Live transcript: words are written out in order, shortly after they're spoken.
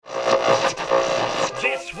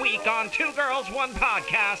on Two Girls, One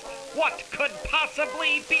Podcast, what could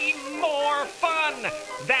possibly be more fun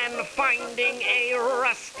than finding a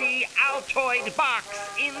rusty Altoid box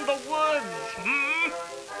in the woods,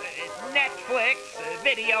 Netflix,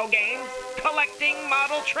 video games, collecting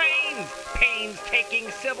model trains, painstaking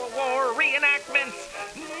Civil War reenactments,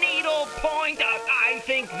 needlepoint. I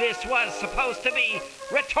think this was supposed to be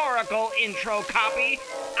rhetorical intro copy.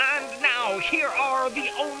 And now here are the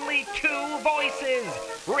only two voices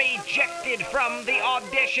rejected from the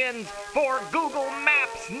auditions for Google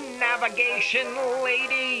Maps navigation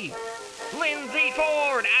lady. Lindsay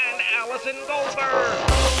Ford and Allison Goldberg.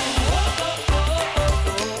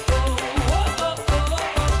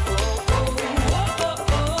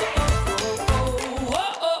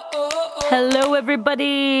 Hello,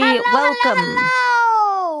 everybody. Welcome.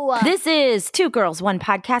 Hello. This is Two Girls, One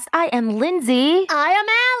Podcast. I am Lindsay. I am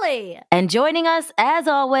Allie. And joining us, as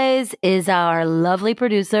always, is our lovely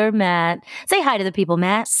producer, Matt. Say hi to the people,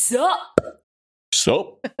 Matt. Sup?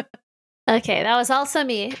 Okay, that was also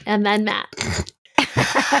me, and then Matt.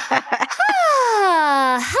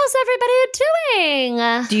 How's everybody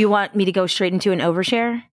doing? Do you want me to go straight into an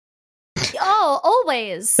overshare? Oh,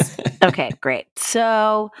 always. Okay, great.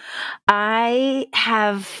 So I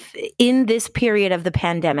have, in this period of the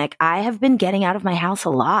pandemic, I have been getting out of my house a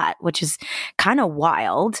lot, which is kind of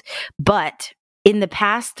wild. But in the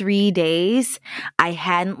past 3 days, I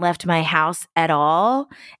hadn't left my house at all.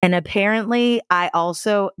 And apparently, I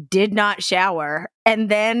also did not shower. And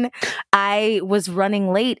then I was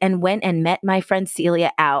running late and went and met my friend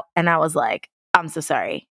Celia out. And I was like, I'm so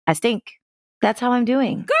sorry. I stink. That's how I'm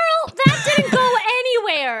doing. Girl, that didn't go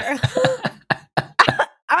anywhere.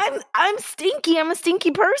 I'm stinky. I'm a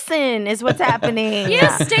stinky person is what's happening. You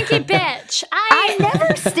stinky bitch. I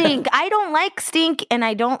never stink. I don't like stink, and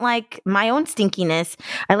I don't like my own stinkiness.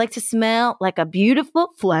 I like to smell like a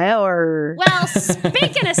beautiful flower. Well,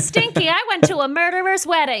 speaking of stinky, I went to a murderer's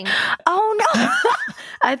wedding. Oh, no.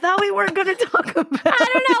 I thought we weren't going to talk about I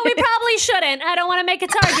don't know. We probably shouldn't. I don't want to make a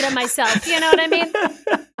target of myself. You know what I mean?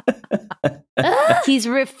 He's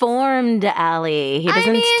reformed, Allie. He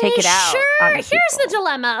doesn't take it out. Sure. on Here's people. the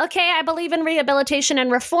dilemma. Okay, I believe in rehabilitation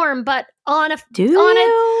and reform, but on a Do on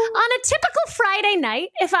you? a typical Friday night,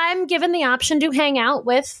 if I'm given the option to hang out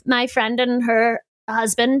with my friend and her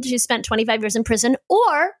husband who spent 25 years in prison,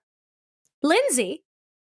 or Lindsay,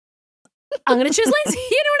 I'm going to choose Lindsay.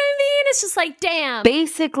 You know what I mean? It's just like, damn.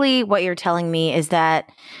 Basically, what you're telling me is that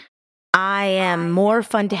I am more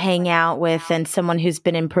fun to hang out with than someone who's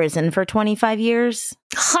been in prison for 25 years.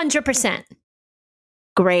 100%.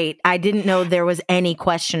 Great. I didn't know there was any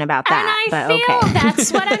question about that. And I but feel okay.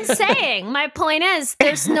 that's what I'm saying. My point is,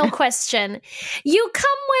 there's no question. You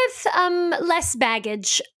come with less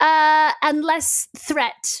baggage and less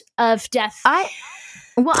threat of death. I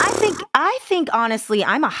think honestly,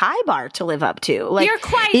 I'm a high bar to live up to. Like, you're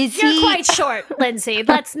quite short, Lindsay.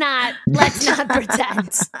 Let's not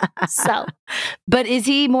pretend. So, but is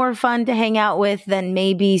he more fun to hang out with than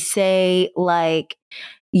maybe say like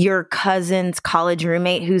your cousin's college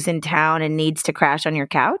roommate who's in town and needs to crash on your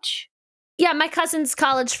couch? yeah, my cousin's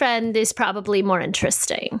college friend is probably more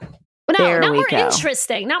interesting. No, There not we more go.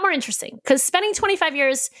 interesting. Not more interesting. Because spending 25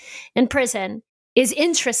 years in prison is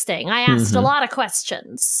interesting. I asked a lot of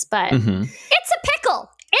questions, but it's a pickle.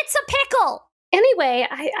 It's a pickle. Anyway,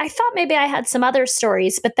 I thought maybe I had some other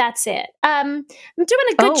stories, but that's it. I'm doing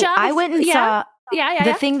a good job. I went and saw. Yeah.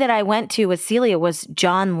 The thing that I went to with Celia was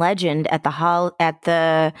John Legend at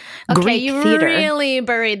the Greek you Theater. really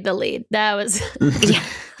buried the lead. That was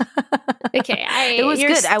okay. It was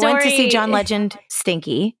good. I went to see John Legend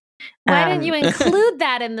stinky. Why didn't you include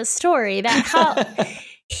that in the story? That how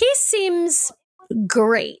he seems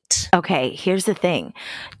great. Okay, here's the thing.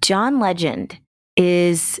 John Legend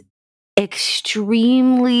is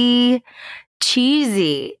extremely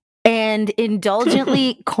cheesy and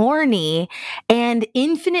indulgently corny and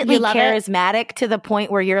infinitely You love it? charismatic to the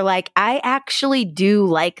point where you're like, I actually do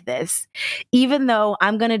like this, even though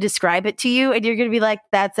I'm going to describe it to you and you're going to be like,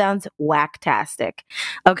 that sounds whacktastic.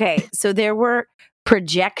 Okay, so there were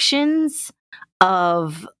projections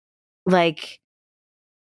of like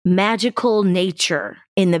magical nature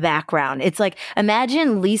in the background. It's like,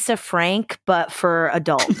 imagine Lisa Frank, but for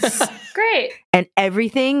adults. Great. And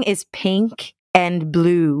everything is pink and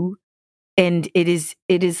blue. And it is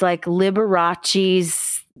like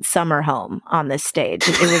Liberace's summer home on this stage.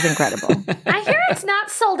 It was incredible. I hear it's not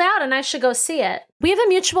sold out and I should go see it. We have a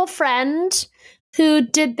mutual friend who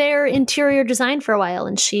did their interior design for a while,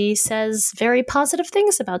 and she says very positive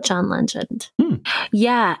things about John Legend.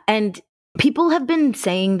 Yeah. And people have been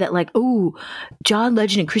saying that, like, oh, John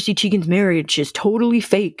Legend and Chrissy Teigen's marriage is totally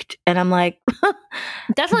faked. And I'm like,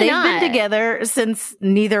 definitely they've not. been together since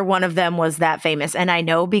neither one of them was that famous. And I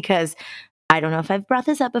know because I don't know if I've brought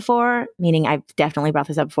this up before, meaning I've definitely brought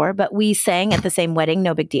this up before, but we sang at the same wedding,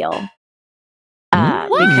 No Big Deal.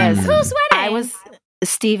 Because whose wedding? I was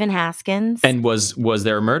Stephen Haskins. And was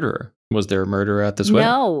there a murderer? Was there a murderer at this wedding?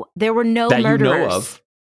 No, there were no that murderers. You know of?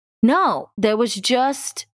 No, there was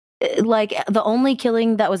just like the only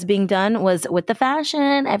killing that was being done was with the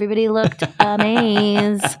fashion. Everybody looked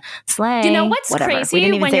amazed. Slay. You know what's Whatever. crazy? We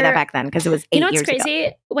didn't even when say that back then because it was 8 years ago. You know what's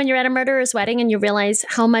crazy? When you're at a murderer's wedding and you realize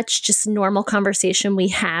how much just normal conversation we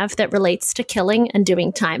have that relates to killing and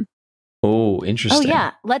doing time. Oh, interesting. Oh,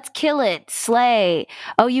 yeah. Let's kill it. Slay.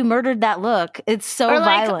 Oh, you murdered that look. It's so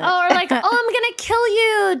violent. Oh, I'm going to kill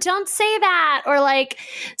you. Don't say that. Or like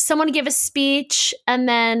someone give a speech and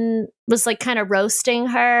then was like kind of roasting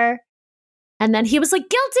her. And then he was like,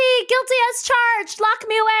 guilty as charged. Lock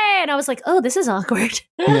me away. And I was like, oh, this is awkward.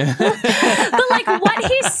 But like what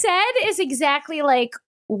he said is exactly like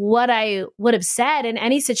what I would have said in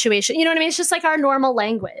any situation. You know what I mean? It's just like our normal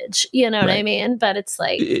language. You know what I mean? But it's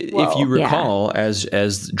like, whoa. If you recall, as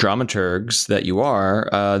dramaturgs that you are,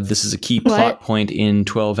 this is a key plot point in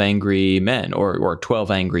 12 Angry Men or 12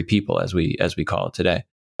 Angry People, as we call it today.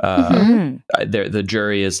 The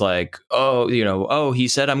jury is like, oh, he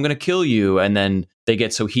said, I'm going to kill you. And then they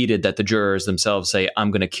get so heated that the jurors themselves say,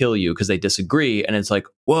 I'm going to kill you because they disagree. And it's like,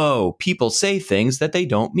 whoa, people say things that they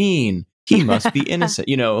don't mean. He must be innocent,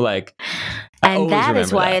 like. And that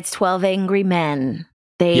is why it's 12 Angry Men.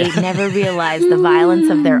 They never realize the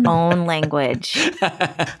violence of their own language.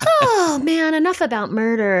 Oh, man, enough about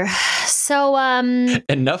murder. So,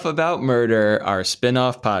 Enough about murder, our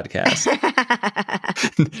spin-off podcast.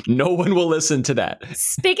 No one will listen to that.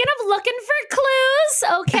 Speaking of looking for clues,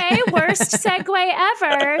 okay, worst segue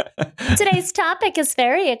ever. Today's topic is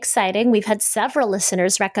very exciting. We've had several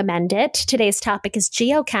listeners recommend it. Today's topic is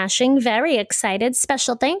geocaching. Very excited.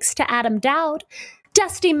 Special thanks to Adam Dowd,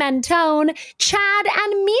 Dusty Mentone, Chad,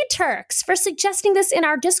 and me Turks for suggesting this in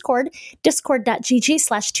our Discord,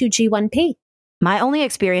 discord.gg/2G1P. My only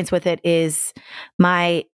experience with it is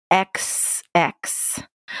my ex.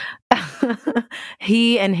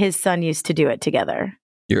 He and his son used to do it together.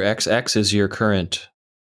 Your ex is your current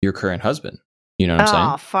husband. You know what I'm saying?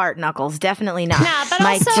 Oh, fart knuckles. Definitely not. Nah, but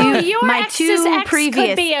also your ex's ex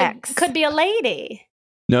could be a lady.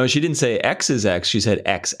 No, she didn't say ex's ex. She said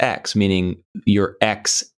XX, meaning your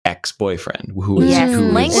ex-boyfriend.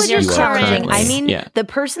 Language is challenging. I mean, the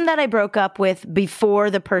person that I broke up with before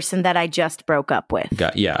the person that I just broke up with.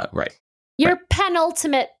 Right. Your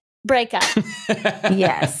penultimate breakup.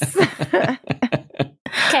 Yes.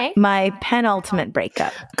 Okay. My penultimate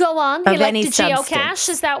breakup. Go on. He liked to geocache. Substance.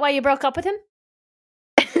 Is that why you broke up with him?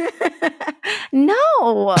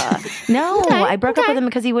 No. I broke up with him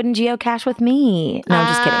because he wouldn't geocache with me. No, I'm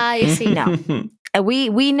just kidding. You see. No.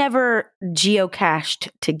 We never geocached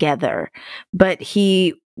together, but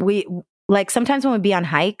we sometimes when we'd be on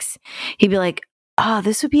hikes, he'd be like, oh,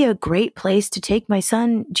 this would be a great place to take my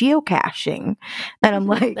son geocaching. And I'm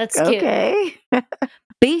like, that's cute. Okay.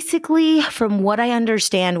 Basically, from what I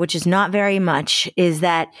understand, which is not very much, is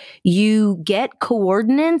that you get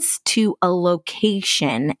coordinates to a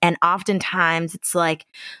location, and oftentimes it's like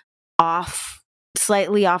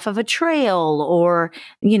slightly off of a trail or,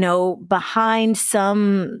 behind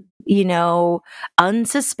some,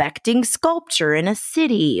 unsuspecting sculpture in a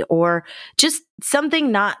city or just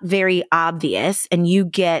something not very obvious. And you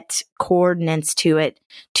get coordinates to it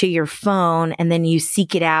to your phone, and then you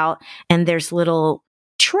seek it out, and there's little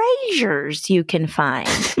treasures you can find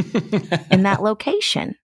in that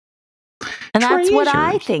location. And that's what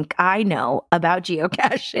I think I know about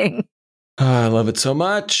geocaching. I love it so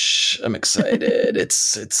much. I'm excited.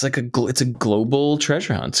 It's like it's a global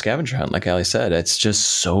treasure hunt, scavenger hunt, like Ali said. It's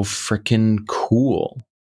just so freaking cool.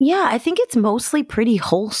 Yeah, I think it's mostly pretty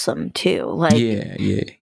wholesome too. Like, yeah.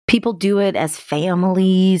 People do it as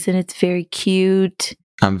families, and it's very cute.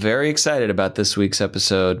 I'm very excited about this week's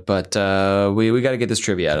episode, but we got to get this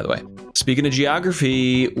trivia out of the way. Speaking of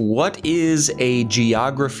geography, what is a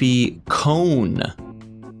geography cone?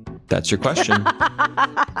 That's your question.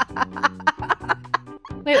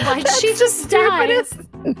 Wait, why did she just die?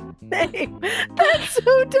 Name. That's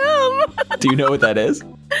so dumb. Do you know what that is?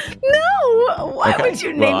 No. Why would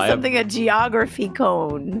you name something a geography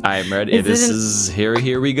cone? I'm ready.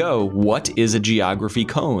 Here we go. What is a geography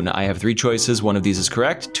cone? I have 3 choices. One of these is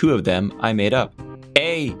correct. 2 of them I made up.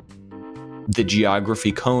 A, the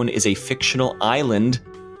geography cone is a fictional island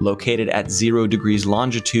located at 0 degrees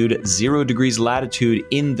longitude, 0 degrees latitude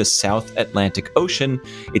in the South Atlantic Ocean.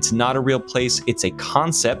 It's not a real place, it's a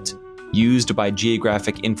concept used by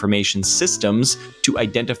geographic information systems to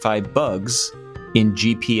identify bugs in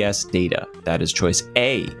GPS data. That is choice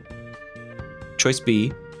A. Choice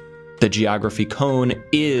B, the geography cone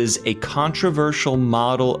is a controversial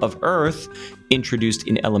model of Earth introduced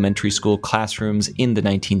in elementary school classrooms in the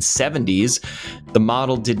 1970s. The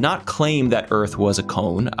model did not claim that Earth was a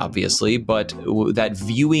cone, obviously, but that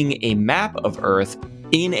viewing a map of Earth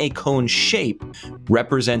in a cone shape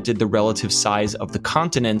represented the relative size of the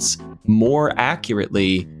continents more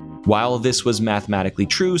accurately. While this was mathematically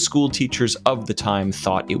true, school teachers of the time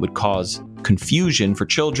thought it would cause confusion for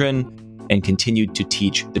children and continued to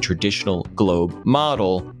teach the traditional globe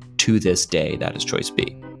model to this day. That is choice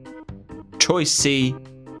B. Choice C,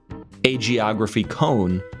 a geography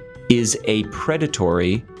cone is a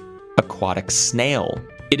predatory aquatic snail.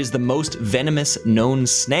 It is the most venomous known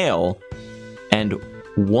snail and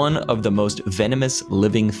one of the most venomous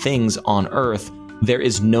living things on Earth. There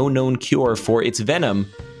is no known cure for its venom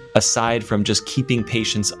aside from just keeping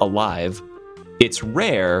patients alive. It's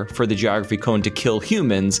rare for the geography cone to kill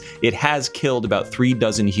humans. It has killed about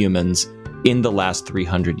 36 humans in the last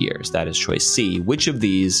 300 years. That is choice C. Which of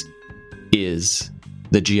these is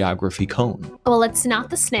the geography cone? Well, it's not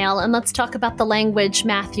the snail, and let's talk about the language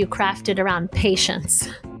Matthew crafted around patience.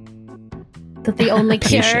 That the only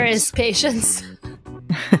cure is patience.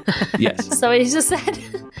 Yes. So he just said.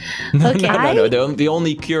 Okay. No. The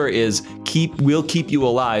only cure is we'll keep you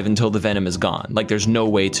alive until the venom is gone. Like there's no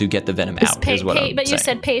way to get the venom out. Is what I'm saying. But you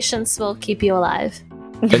said patience will keep you alive.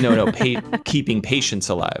 No. Keeping patients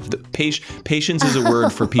alive. Patience is a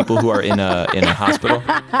word for people who are in a hospital.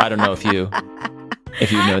 I don't know if you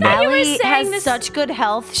know that. Allie has such good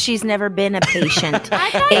health, she's never been a patient.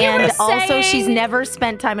 And also she's never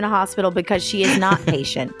spent time in a hospital because she is not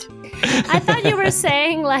patient. I thought you were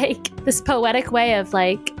saying like this poetic way of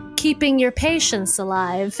like keeping your patience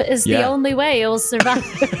alive is the only way you'll survive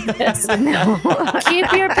this. No.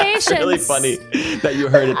 Keep your patience. It's really funny that you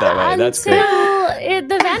heard it that way. That's great. Until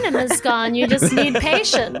the venom is gone, you just need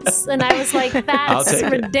patience. And I was like, that's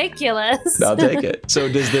ridiculous. I'll take it.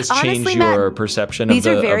 So does this change your perception of the These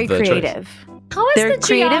are very creative. Choice? How is the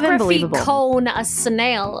geography cone a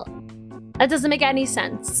snail? That doesn't make any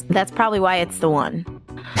sense. That's probably why it's the one.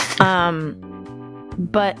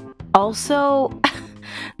 But also,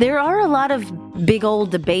 there are a lot of big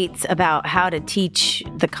old debates about how to teach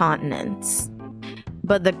the continents.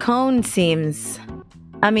 But the cone seems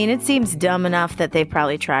dumb enough that they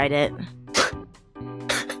probably tried it.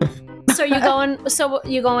 So you going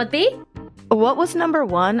with B? What was number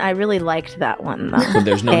one? I really liked that one, though. Well,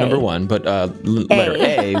 there's no number one, but letter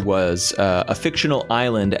A was a fictional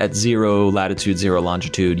island at 0 latitude, 0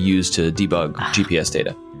 longitude used to debug GPS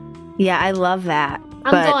data. Yeah, I love that.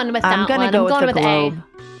 I'm going with that one. I'm going to go with the globe.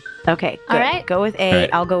 A. Okay, good. All right. Go with A. Right.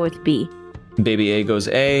 I'll go with B. Baby A goes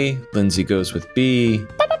A. Lindsay goes with B.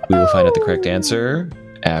 We will find out the correct answer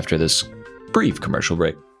after this brief commercial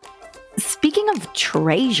break. Speaking of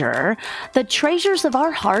treasure, the treasures of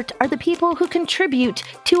our heart are the people who contribute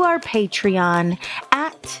to our Patreon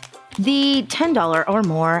at the $10 or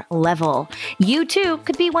more level. You too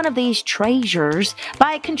could be one of these treasures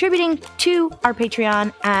by contributing to our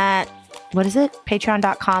Patreon at, what is it?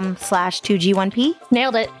 Patreon.com/2G1P.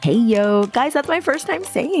 Nailed it. Hey, yo. Guys, that's my first time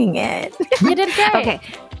saying it. You did great. Okay.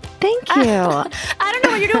 Thank you. I don't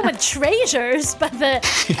know what you're doing with treasures, but the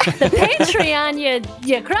Patreon you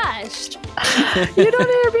crushed. You don't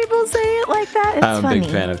hear people say it like that? It's funny. I'm a big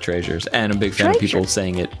fan of treasures, and I'm a big fan of people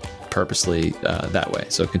saying it purposely that way.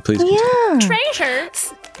 So please continue. Yeah.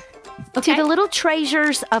 Treasures. Okay. To the little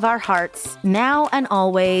treasures of our hearts, now and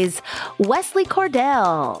always, Wesley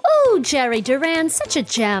Cordell. Oh, Jerry Duran, such a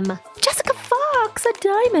gem. Jessica Fox, a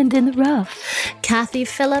diamond in the rough. Kathy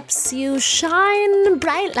Phillips, you shine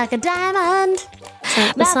bright like a diamond.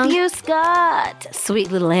 Matthew Scott,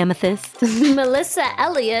 sweet little amethyst. Melissa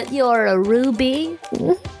Elliott, you're a ruby.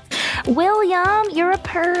 William, you're a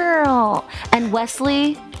pearl. And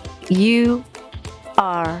Wesley, you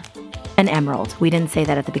are an emerald. We didn't say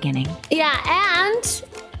that at the beginning. Yeah, and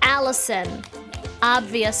Allison,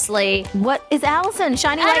 obviously. What is Allison?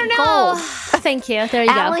 Shiny like gold. Gold. Thank you. There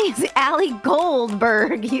you go. Allie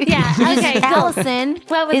Goldberg. Yeah, okay. Allison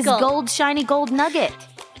well, is gold. shiny gold nugget.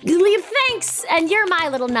 Thanks. And you're my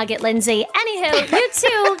little nugget, Lindsay. Anywho, you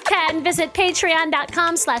too can visit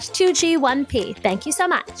patreon.com/2G1P. Thank you so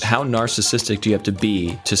much. How narcissistic do you have to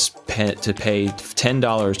be to pay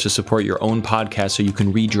 $10 to support your own podcast so you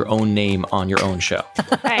can read your own name on your own show?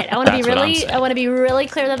 All right. I want to be really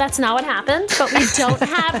clear that that's not what happened, but we don't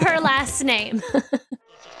have her last name.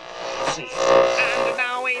 And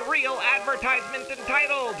now a real advertisement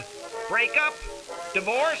entitled Breakup,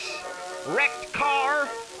 Divorce, Wrecked Car.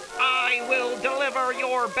 I will deliver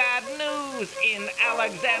your bad news in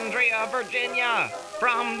Alexandria, Virginia.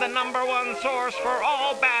 From the #1 source for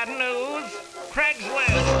all bad news,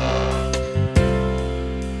 Craigslist.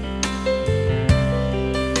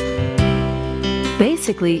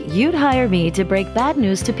 Basically, you'd hire me to break bad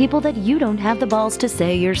news to people that you don't have the balls to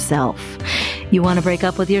say yourself. You want to break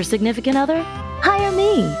up with your significant other? Hire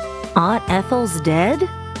me. Aunt Ethel's dead?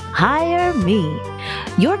 Hire me.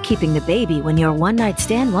 You're keeping the baby when your one-night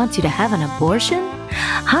stand wants you to have an abortion?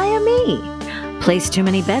 Hire me. Place too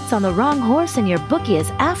many bets on the wrong horse and your bookie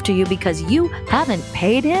is after you because you haven't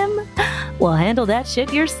paid him? Well, handle that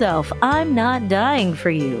shit yourself. I'm not dying for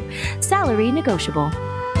you. Salary negotiable.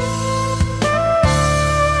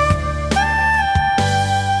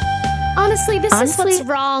 Honestly, this is what's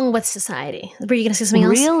wrong with society. Were you going to say something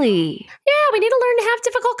else? Really? Yeah, we need to learn to have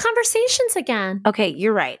difficult conversations again. Okay,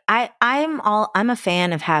 you're right. I'm a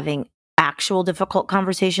fan of having actual difficult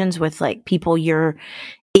conversations with like people you're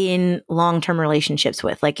in long-term relationships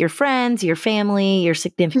with, like your friends, your family, your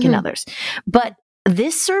significant others. But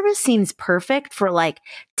this service seems perfect for like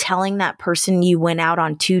telling that person you went out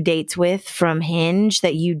on 2 dates with from Hinge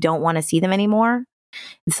that you don't want to see them anymore.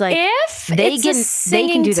 It's like if they it's can, a singing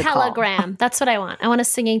they can do the telegram. call. That's what I want. I want a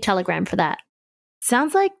singing telegram for that.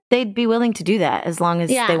 Sounds like they'd be willing to do that as long as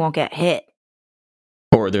they won't get hit.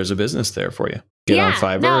 Or there's a business there for you. Get on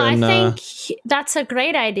Fiverr. No, and, I think that's a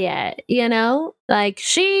great idea. You know, like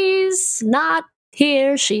she's not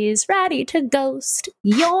here. She's ready to ghost.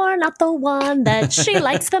 You're not the one that she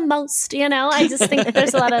likes the most. You know, I just think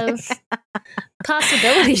there's a lot of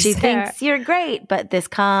possibilities. She there. thinks you're great, but this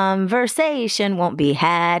conversation won't be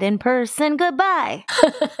had in person. Goodbye.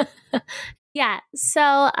 Yeah.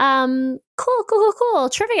 So, cool.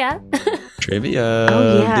 Trivia. Trivia.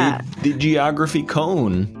 Oh, yeah. The geography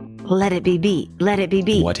cone. Let it be beat. Let it be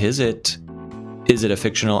beat. What is it? Is it a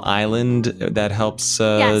fictional island that helps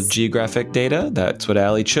Yes. geographic data? That's what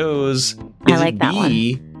Allie chose. I Is like it that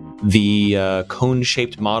B, the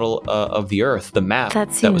cone-shaped model of the Earth, the map That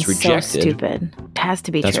that seems was rejected? so stupid. It has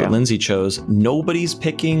to be That's true. what Lindsay chose. Nobody's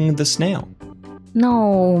picking the snail.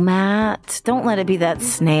 No, Matt. Don't let it be that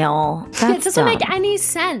snail. It That's doesn't make dumb. any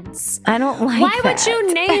sense. I don't like Why that. would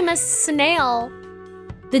you name a snail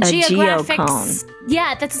the A geographic? geocone.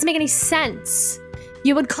 Yeah, that doesn't make any sense.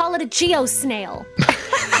 You would call it a geosnail.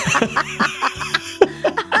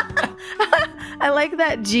 I like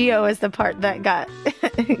that geo is the part that got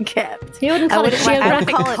kept. You wouldn't call it a I would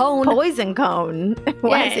geographic call cone. it poison cone.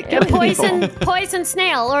 Why is it killing people? poison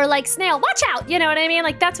snail, or like snail. Watch out! You know what I mean?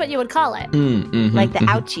 Like that's what you would call it. Like the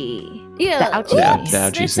ouchie. Yeah, The ouchie. oops. The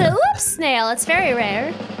ouchie It's snail. a oops snail. It's very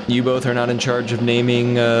rare. You both are not in charge of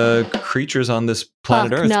naming creatures on this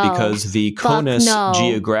planet Fuck Earth no. because the Fuck Conus no.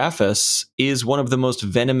 geographus is one of the most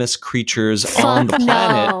venomous creatures on the Fuck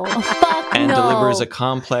planet no. Fuck and no. delivers a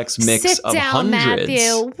complex mix Sit of down, hundreds.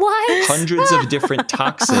 Matthew. What? Hundreds of different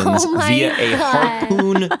toxins Oh my via a God.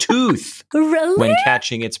 harpoon tooth Really? when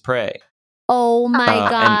catching its prey. Oh my and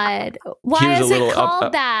God. Why here's a is it little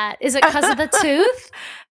called that? Is it because of the tooth?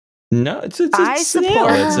 No, it's a I snail.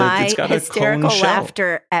 support It's my got a hysterical cone shell.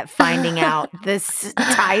 laughter at finding out this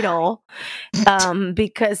title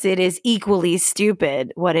because it is equally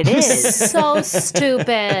stupid what it is. So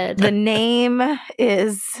stupid. The name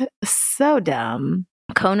is so dumb.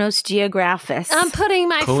 Conus geographus. I'm putting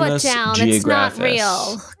my Conus foot down. It's not geographus.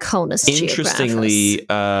 real. Conus Interestingly,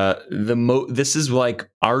 this is like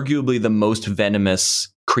arguably the most venomous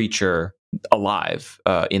creature alive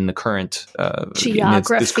in the current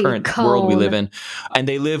this current world we live in, and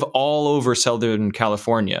they live all over Southern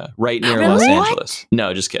California, right near Los Angeles.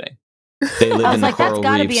 No, just kidding. They live I was in the like, that's coral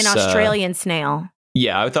got to reefs. be an Australian snail.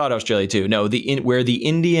 Yeah, I thought Australia too. No, where the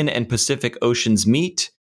Indian and Pacific Oceans meet,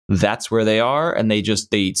 that's where they are, and they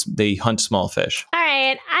hunt small fish. All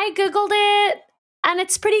right, I googled it, and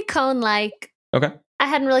it's pretty cone-like. Okay. I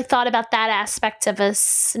hadn't really thought about that aspect of a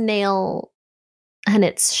snail and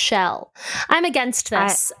its shell. I'm against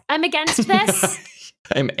this. I'm against this.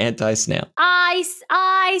 I'm anti-snail. I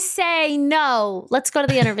say no. Let's go to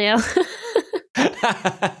the interview.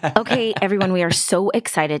 Okay, everyone, we are so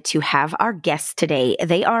excited to have our guests today.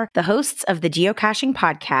 They are the hosts of the Geocaching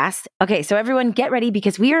Podcast. Okay, so everyone get ready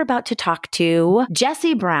because we are about to talk to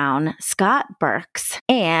Jesse Brown, Scott Burks,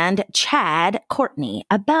 and Chad Courtney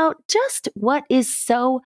about just what is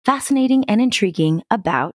so fascinating and intriguing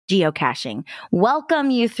about geocaching. Welcome,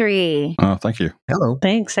 you three. Thank you. Hello.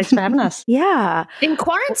 Thanks for having us. Yeah. In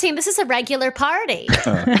quarantine, this is a regular party. 6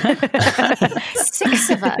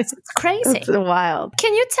 of us. It's crazy. It's wild.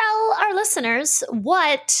 Can you tell our listeners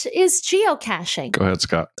what is geocaching? Go ahead,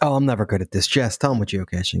 Scott. Oh, I'm never good at this. Jess, tell them what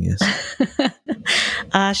geocaching is.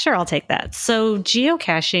 Sure, I'll take that. So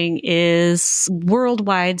geocaching is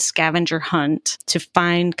worldwide scavenger hunt to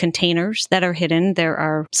find containers that are hidden. There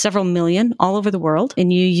are several million all over the world,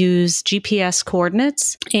 and you use GPS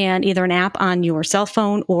coordinates and either an app on your cell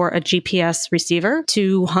phone or a GPS receiver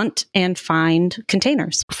to hunt and find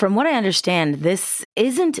containers. From what I understand, this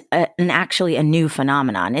isn't actually a new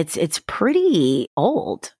phenomenon. It's pretty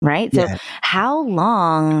old, right? So Yeah. how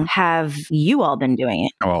long have you all been doing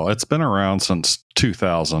it? Well, it's been around since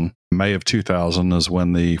 2000. May of 2000 is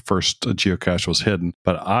when the first geocache was hidden,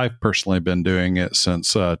 but I've personally been doing it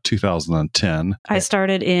since 2010. I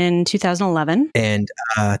started in 2011. And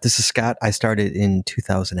this is Scott. I started in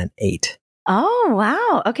 2008. Oh,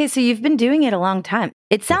 wow. Okay, so you've been doing it a long time.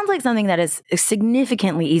 It sounds like something that is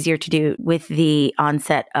significantly easier to do with the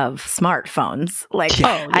onset of smartphones. Like,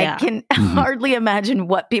 Yeah. Oh, yeah. I can hardly imagine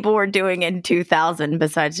what people were doing in 2000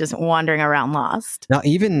 besides just wandering around lost. Now,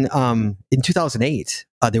 even in 2008,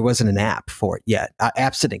 there wasn't an app for it yet.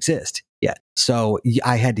 Apps didn't exist yet. So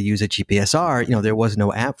I had to use a GPSR. There was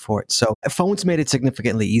no app for it. So phones made it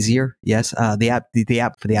significantly easier. Yes, the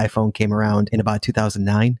app for the iPhone came around in about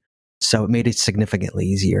 2009. So it made it significantly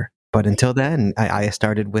easier. But until then, I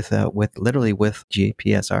started with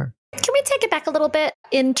GPSR. Can we take it back a little bit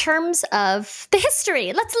in terms of the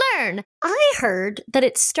history? Let's learn. I heard that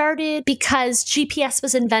it started because GPS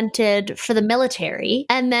was invented for the military,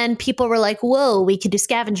 and then people were like, whoa, we could do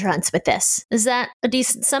scavenger hunts with this. Is that a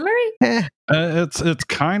decent summary? It's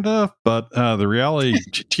kind of, but the reality,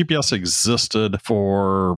 GPS existed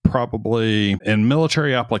for probably in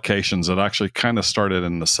military applications. It actually kind of started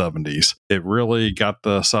in the 70s. It really got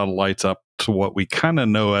the satellites up to what we kind of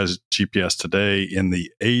know as GPS today in the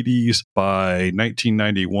 80s. By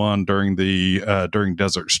 1991, during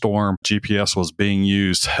Desert Storm, GPS was being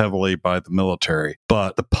used heavily by the military,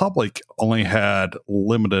 but the public only had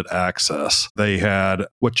limited access. They had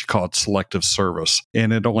what you called selective service,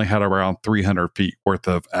 and it only had around 300 feet worth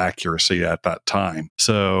of accuracy at that time.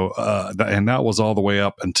 So, and that was all the way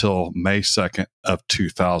up until May 2nd of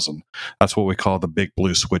 2000. That's what we call the Big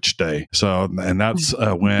Blue Switch Day. So, and that's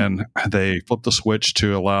when they flipped the switch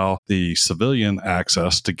to allow the civilian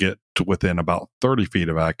access to get to within about 30 feet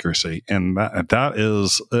of accuracy. And that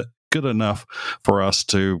is good enough for us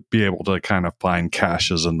to be able to kind of find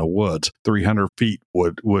caches in the woods. 300 feet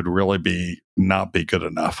would really not be good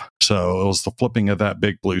enough. So it was the flipping of that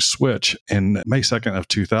big blue switch in May 2nd of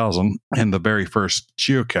 2000, and the very first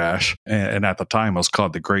geocache, and at the time it was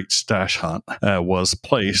called the Great Stash Hunt, was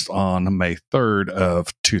placed on May 3rd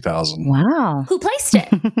of 2000. Wow. Who placed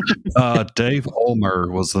it? Dave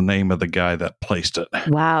Ulmer was the name of the guy that placed it.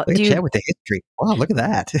 Wow. Look at Chad with the history. Wow, look at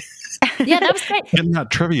that. Yeah, that was great. Getting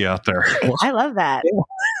that trivia out there. I love that.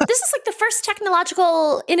 This is like the first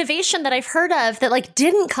technological innovation that I've heard of that like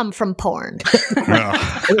didn't come from porn. Yeah.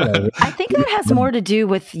 I think that has more to do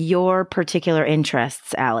with your particular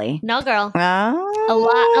interests, Allie. No, girl.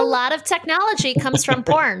 Oh. A lot of technology comes from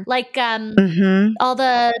porn. Like Mm-hmm. all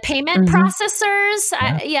the payment processors.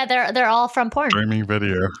 They're all from porn. Streaming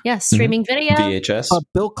video. Yeah, streaming video. VHS.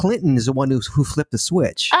 Bill Clinton is the one who flipped the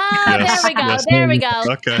switch. Oh, Yes, there we go. yes. There we go.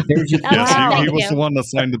 Okay. There's your- Yes, Thank he was you. the one that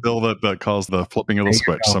signed the bill that caused the flipping of the There you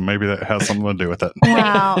switch. go. So maybe that has something to do with it.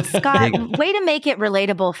 Wow, Scott, There you way to make it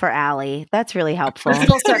relatable for Allie. That's really helpful.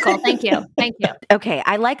 Full circle. Thank you. Thank you. Okay,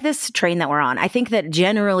 I like this train that we're on. I think that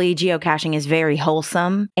generally geocaching is very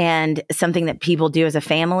wholesome and something that people do as a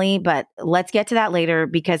family, but let's get to that later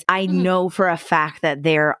because I know for a fact that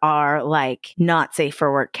there are like not safe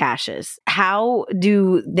for work caches. How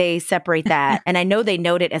do they separate that? And I know they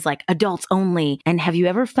note it as like adults only. And have you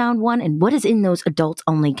ever found one? And what is in those adults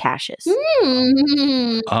only caches?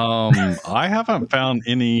 Mm. I haven't found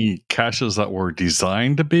any caches that were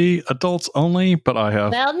designed to be adults only, but I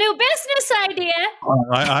have Well, new business idea.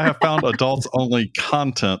 I have found adults only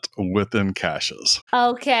content within caches.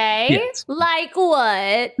 Okay. Yes. Like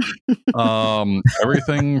what?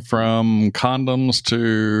 Everything from condoms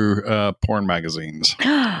to porn magazines.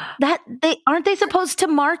 That aren't they supposed to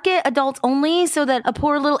mark it adults only so that a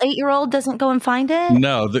poor little 8-year-old doesn't go and find it?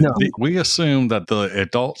 No, we assume that the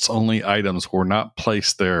adults only items were not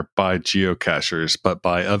placed there by geocachers, but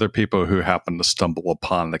by other people who happen to stumble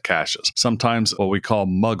upon the caches. Sometimes what we call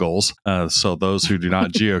muggles, so those who do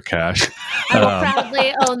not geocache. I will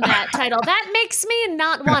proudly own that title. That makes me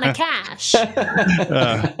not want to cache.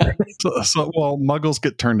 Well, muggles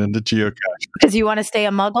get turned into geocachers. Because you want to stay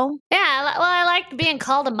a muggle? Yeah, well, I like being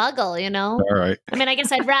called a muggle, you know? All right. I mean, I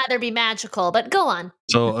guess I'd rather be magical, but go on.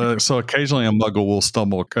 So occasionally a muggle will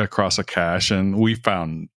stumble across a cache, and we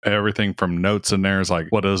found everything from notes in there. It's like,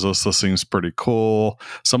 what is this? This seems pretty cool.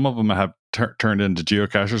 Some of them have turned into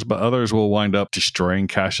geocachers, but others will wind up destroying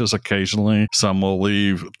caches occasionally. Some will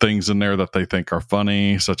leave things in there that they think are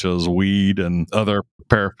funny, such as weed and other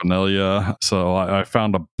paraphernalia. So I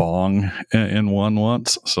found a bong in one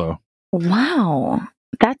once. So wow.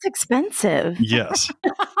 That's expensive. Yes.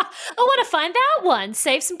 I want to find that one.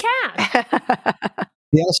 Save some cash.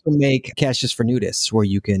 They also make caches for nudists where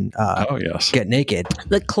you can get naked.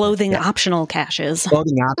 The clothing optional caches.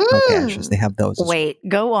 Clothing optional caches. They have those. Wait,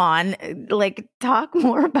 go on. Like, talk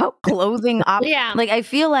more about clothing optional. Yeah. Like, I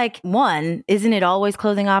feel like, one, isn't it always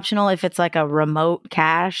clothing optional if it's like a remote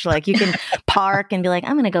cache? Like, you can park and be like,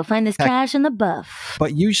 I'm going to go find this cache in the buff.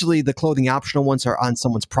 But usually the clothing optional ones are on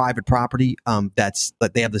someone's private property. That's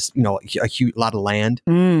like they have this, a huge lot of land.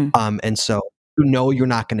 And so you're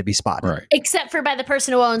not going to be spotted. Right. Except for by the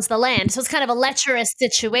person who owns the land. So it's kind of a lecherous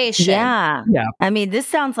situation. Yeah. I mean, this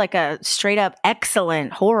sounds like a straight up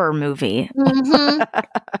excellent horror movie. Mm-hmm.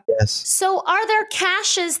 Yes. So are there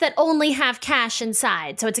caches that only have cash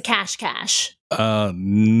inside? So it's a cache.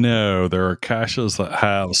 No, there are caches that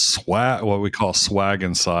have swag, what we call swag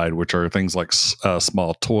inside, which are things like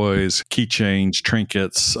small toys, keychains,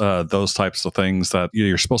 trinkets, those types of things that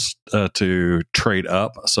you're supposed to trade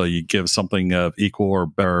up. So you give something of equal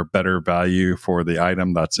or better value for the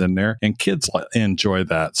item that's in there. And kids enjoy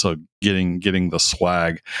that. So getting the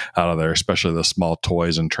swag out of there, especially the small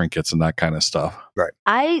toys and trinkets and that kind of stuff. Right.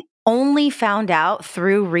 I only found out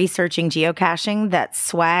through researching geocaching that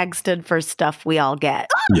swag stood for stuff we all get.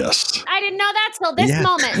 Yes. I didn't know that till this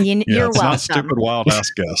moment. You're it's welcome. not stupid wild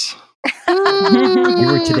ass guess. You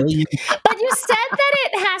were today. But you said that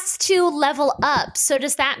it has to level up. So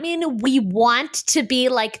does that mean we want to be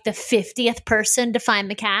like the 50th person to find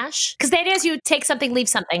the cache? Because the idea is you take something, leave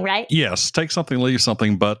something, right? Yes, take something, leave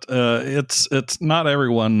something, but it's not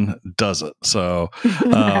everyone does it. So,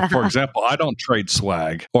 for example, I don't trade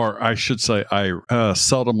swag, or I should say, I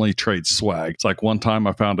seldomly trade swag. It's like one time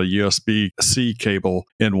I found a USB-C cable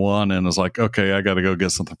in one, and it's like, okay, I got to go get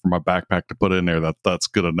something for my backpack to put in there that's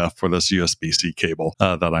good enough for this USB-C cable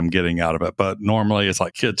that I'm getting out of it. But normally it's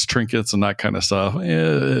like kids' trinkets and that kind of stuff.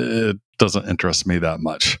 It doesn't interest me that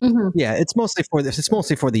much. Mm-hmm. Yeah, it's mostly for this. It's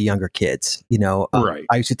mostly for the younger kids. Right.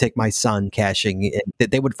 I used to take my son caching,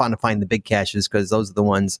 and they would want to find the big caches because those are the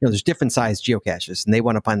ones. There's different sized geocaches, and they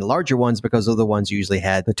want to find the larger ones because those are the ones who usually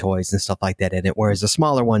had the toys and stuff like that in it. Whereas the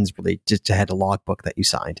smaller ones really just had a logbook that you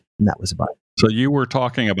signed, and that was about it. So you were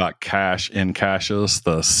talking about cache in caches,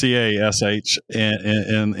 the CASH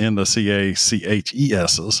in the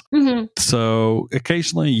CACHESs. Mm-hmm. So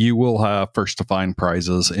occasionally you will have first to find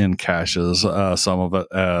prizes in caches. Some of it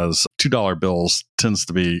as $2 bills tends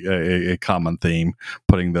to be a common theme,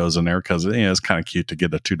 putting those in there because it's kind of cute to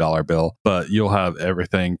get a $2 bill. But you'll have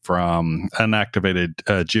everything from unactivated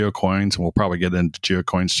geocoins, and we'll probably get into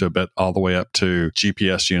geocoins to a bit, all the way up to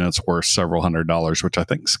GPS units worth several $100s, which I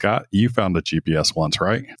think, Scott, you found a GPS once,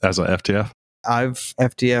 right? As a FTF? I've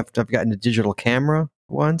gotten a digital camera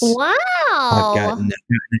once. Wow. I've gotten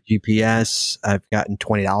a GPS. I've gotten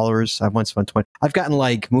 $20. I've once found $20. I've gotten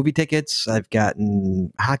like movie tickets. I've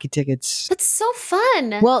gotten hockey tickets. That's so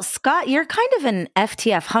fun. Well, Scott, you're kind of an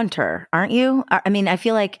FTF hunter, aren't you? I mean, I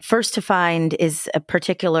feel like first to find is a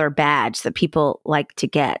particular badge that people like to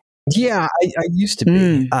get. Yeah, I used to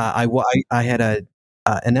be. I had an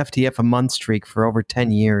FTF a month streak for over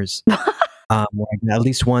 10 years. At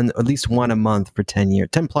least one a month for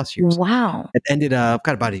 10 plus years. Wow. It ended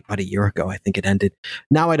about a year ago. I think it ended.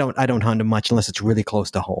 Now I don't hunt them much unless it's really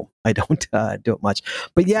close to home. I don't do it much.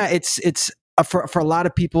 But yeah, it's for a lot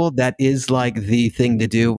of people that is like the thing to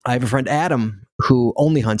do. I have a friend, Adam, who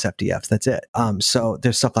only hunts FTFs. That's it. So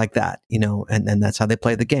there's stuff like that, and that's how they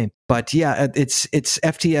play the game. But yeah, it's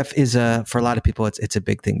FTF is for a lot of people, it's a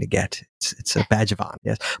big thing to get. It's a badge of honor.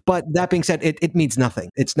 Yes. But that being said, it means nothing.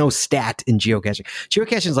 It's no stat in geocaching.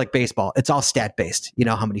 Geocaching is like baseball. It's all stat based. You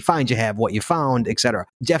know, how many finds you have, what you found, etc.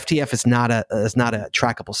 FTF is not a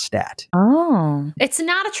trackable stat. Oh. It's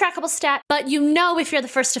not a trackable stat, but you know if you're the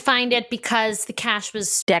first to find it because the cache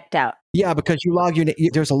was decked out. Yeah, because you log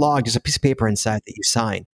there's a log, there's a piece of paper inside that you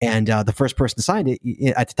sign. And the first person to sign it,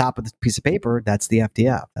 at the top of the piece of paper, that's the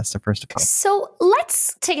FTF. That's the first to find. So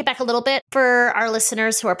let's take it back a little bit for our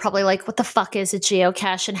listeners who are probably like, what the fuck is a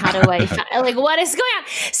geocache and how do I like, what is going on?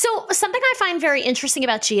 So something I find very interesting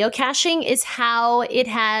about geocaching is how it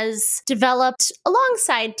has developed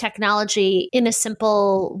alongside technology in a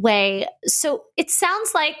simple way. So it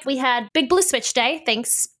sounds like we had Big Blue Switch Day,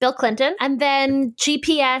 thanks Bill Clinton, and then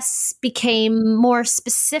GPS became more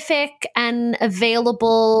specific and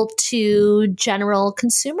available to general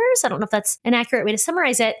consumers. I don't know if that's an accurate way to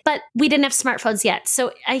summarize it, but we didn't have smartphones yet.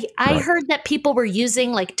 So I heard that people were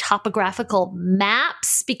using like topographical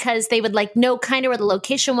maps because they would like know kind of where the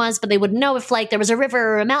location was, but they wouldn't know if like there was a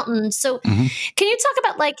river or a mountain. So can you talk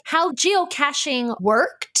about like how geocaching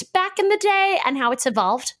worked back in the day and how it's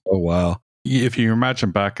evolved? Oh, wow. If you imagine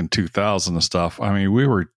back in 2000 and stuff, I mean, we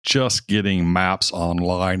were just getting maps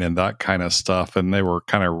online and that kind of stuff. And they were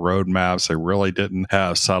kind of road maps. They really didn't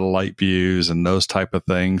have satellite views and those type of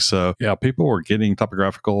things. So yeah, people were getting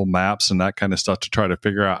topographical maps and that kind of stuff to try to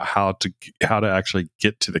figure out how to actually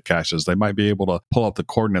get to the caches. They might be able to pull up the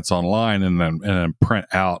coordinates online and then print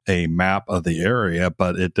out a map of the area,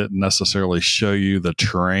 but it didn't necessarily show you the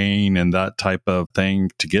terrain and that type of thing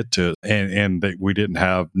to get to it. And we didn't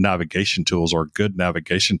have navigation tools or good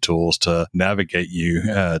navigation tools to navigate you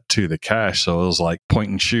to the cache. So it was like point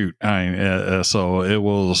and shoot. So it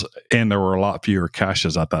was, and there were a lot fewer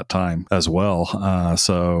caches at that time as well.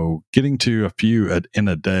 So getting to a few in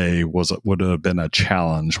a day would have been a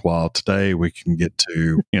challenge. While today we can get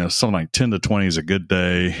to, something like 10 to 20 is a good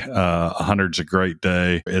day. 100's a great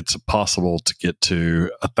day. It's possible to get to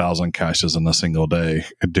 1,000 caches in a single day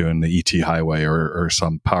doing the ET highway or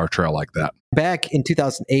some power trail like that. Back in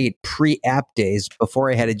 2008, pre-app days,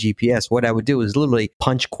 before I had a GPS, what I would do is literally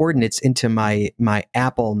punch coordinates into my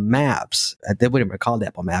Apple Maps. They wouldn't even call it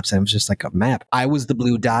Apple Maps. It was just like a map. I was the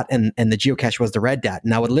blue dot and the geocache was the red dot.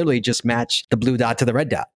 And I would literally just match the blue dot to the red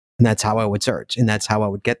dot. And that's how I would search. And that's how I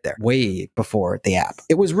would get there way before the app.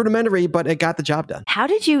 It was rudimentary, but it got the job done. How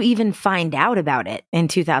did you even find out about it in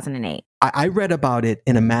 2008? I read about it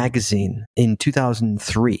in a magazine in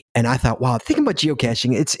 2003. And I thought, wow, thinking about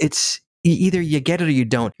geocaching, it's either you get it or you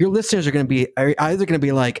don't. Your listeners are either going to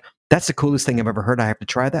be like, that's the coolest thing I've ever heard. I have to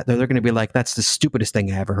try that. They're going to be like, that's the stupidest thing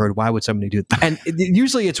I ever heard. Why would somebody do that? And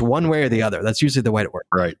usually it's one way or the other. That's usually the way it works.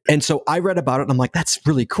 Right. And so I read about it and I'm like, that's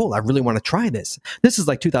really cool. I really want to try this. This is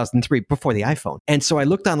like 2003 before the iPhone. And so I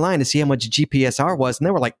looked online to see how much GPSR was and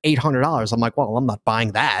they were like $800. I'm like, well, I'm not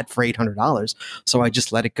buying that for $800. So I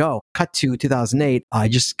just let it go. Cut to 2008. I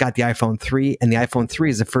just got the iPhone 3 and the iPhone 3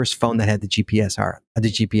 is the first phone that had the GPS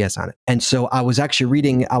on it. And so I was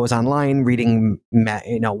online reading,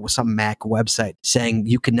 some Mac website saying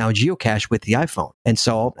you can now geocache with the iPhone. And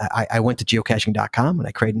so I went to geocaching.com and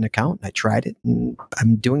I created an account and I tried it and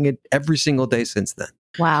I'm doing it every single day since then.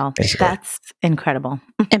 Wow, basically. That's incredible.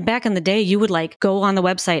 And back in the day, you would like go on the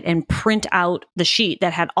website and print out the sheet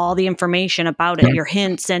that had all the information about it, your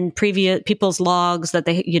hints and previous people's logs that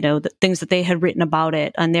they, the things that they had written about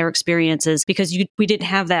it and their experiences, because we didn't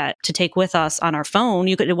have that to take with us on our phone.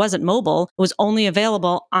 It wasn't mobile. It was only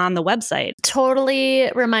available on the website.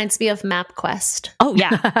 Totally reminds me of MapQuest. Oh,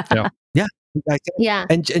 yeah. Yeah.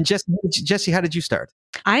 And Jesse, how did you start?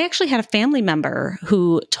 I actually had a family member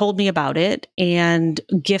who told me about it and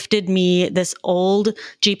gifted me this old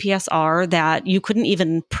GPSR that you couldn't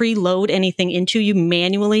even preload anything into. You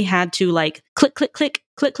manually had to like click, click, click,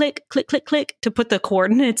 click, click, click, click, click to put the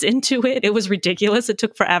coordinates into it. It was ridiculous. It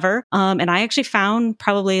took forever. And I actually found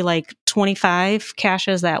probably like 25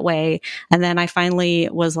 caches that way. And then I finally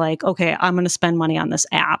was like, okay, I'm going to spend money on this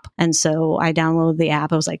app. And so I downloaded the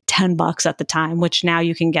app. It was like $10 at the time, which now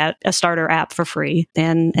you can get a starter app for free.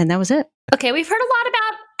 And that was it. Okay, we've heard a lot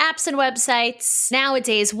about apps and websites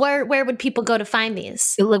nowadays. Where would people go to find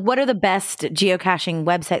these? Like, what are the best geocaching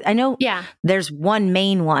websites? I know there's one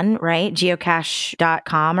main one, right?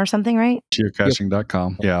 Geocache.com or something, right?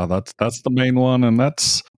 Geocaching.com. Yeah, that's the main one. And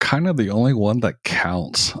that's kind of the only one that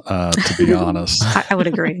counts, to be honest. I would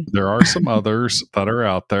agree. There are some others that are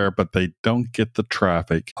out there, but they don't get the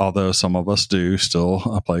traffic, although some of us do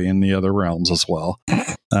still play in the other realms as well.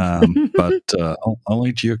 But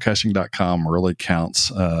only geocaching.com really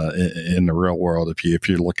counts in the real world. If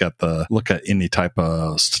you look at any type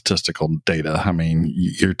of statistical data, I mean,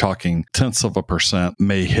 you're talking tenths of a %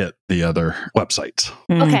 may hit the other websites.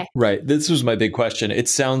 Okay. Right. This was my big question. It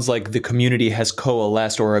sounds like the community has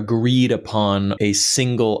coalesced or agreed upon a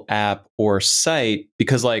single app or site,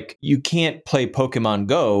 because like you can't play Pokemon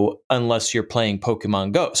Go unless you're playing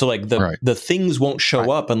Pokemon Go. So like the things won't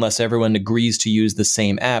show up unless everyone agrees to use the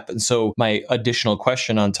same app. And so my additional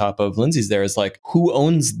question on top of Lindsay's there is like, who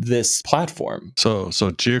owns this platform? So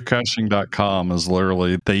geocaching.com is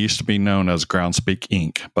literally, they used to be known as Groundspeak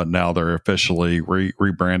Inc., but now they're officially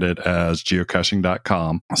rebranded as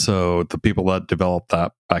geocaching.com. So the people that developed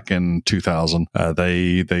that back in 2000,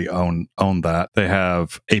 they own that. They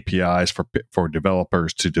have APIs for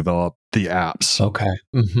developers to develop the apps. Okay.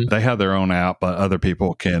 Mm-hmm. They have their own app, but other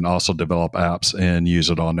people can also develop apps and use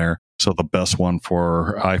it on there. So the best one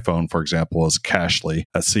for iPhone, for example, is Cachly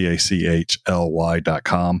at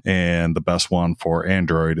CACHLY.com. And the best one for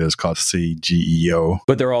Android is called CGEO.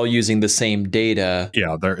 But they're all using the same data.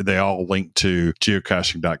 Yeah, they all link to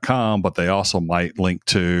geocaching.com, but they also might link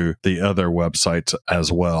to the other websites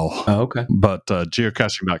as well. Oh, okay. But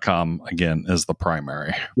geocaching.com, again, is the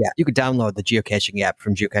primary. Yeah, you could download the geocaching app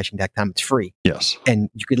from geocaching.com. It's free. Yes. And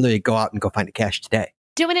you could literally go out and go find a cache today.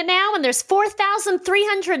 Doing it now, and there's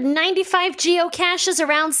 4,395 geocaches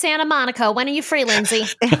around Santa Monica. When are you free, Lindsay?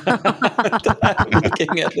 I'm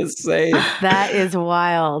looking at the same. That is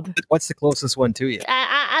wild. What's the closest one to you?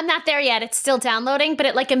 I'm not there yet. It's still downloading, but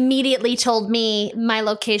it like immediately told me my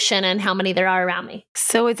location and how many there are around me.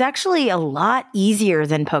 So it's actually a lot easier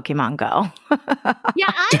than Pokemon Go. Yeah,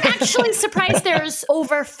 I'm actually surprised there's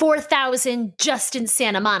over 4,000 just in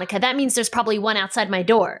Santa Monica. That means there's probably one outside my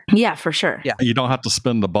door. Yeah, for sure. Yeah. You don't have to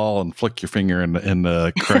spin the ball and flick your finger in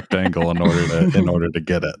the correct angle in order to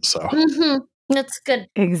get it. So. Mm-hmm. That's good.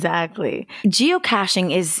 Exactly.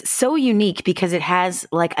 Geocaching is so unique because it has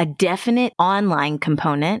like a definite online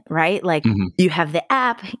component, right? Like you have the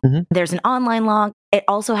app, there's an online log. It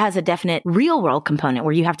also has a definite real world component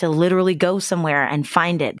where you have to literally go somewhere and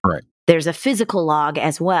find it. Right. There's a physical log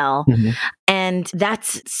as well. And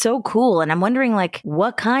that's so cool. And I'm wondering, like,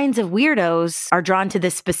 what kinds of weirdos are drawn to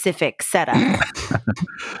this specific setup?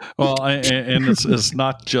 Well, and it's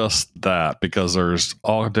not just that, because there's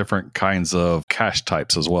all different kinds of cache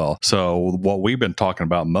types as well. So what we've been talking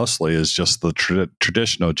about mostly is just the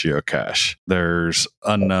traditional geocache. There's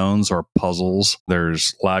unknowns or puzzles.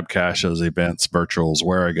 There's lab caches, events, virtuals,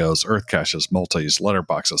 where-I-goes, earth caches, multis,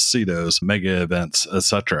 letterboxes, CEDOs, mega events,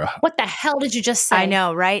 etc. What the hell did you just say? I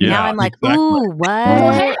know, right? Yeah, now I'm like, exactly. ooh, what?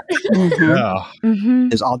 Yeah.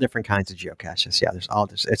 There's all different kinds of geocaches. Yeah, there's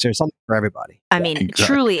something for everybody. I mean,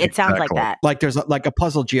 truly, it sounds like that. Like there's like a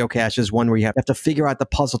puzzle geocache is one where you have to figure out the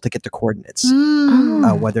puzzle to get the coordinates.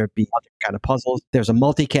 Whether it be other kind of puzzles. There's a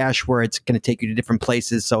multi-cache where it's going to take you to different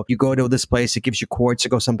places. So you go to this place, it gives you chords to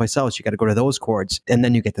go someplace else. You got to go to those chords, and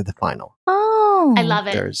then you get to the final. Oh, I love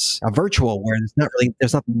it. There's a virtual where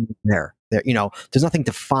there's nothing there. There's nothing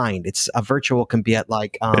to find. It's a virtual can be at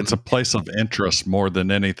like it's a place of interest more than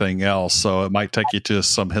anything else. So it might take you to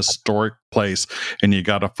some historic place, and you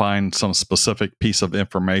got to find some specific piece of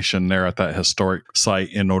information there at that historic site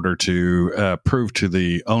in order to prove to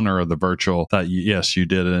the owner of the virtual that yes, you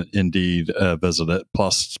did indeed visit it.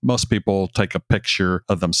 Plus, most people take a picture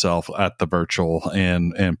of themselves at the virtual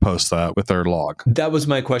and post that with their log. That was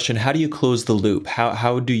my question. How do you close the loop?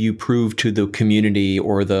 How do you prove to the community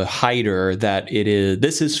or the hider that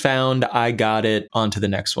this is found, I got it, on to the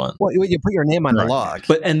next one? Well, you put your name on the log.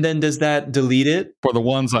 And then does that delete it? For the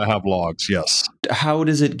ones that have logs, yes. How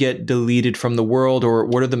does it get deleted from the world, or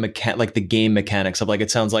what are the the game mechanics of, like,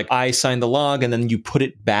 it sounds like I signed the log and then you put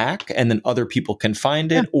it back and then other people can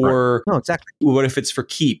find it, or no, exactly. What if it's for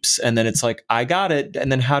keeps and then it's like I got it,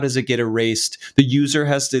 and then how does it get erased? The user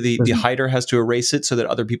has to, the hider has to erase it so that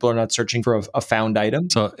other people are not searching for a found item.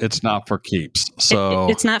 So it's not for keeps. So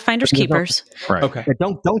it's not finders keepers. Right. Okay. Yeah,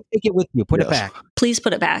 don't take it with you. Put it back. Please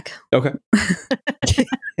put it back. Okay.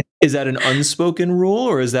 Is that an unspoken rule,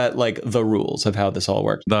 or is that like the rules of how this all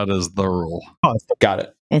works? That is the rule. Got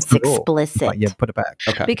it. It's explicit. But you put it back.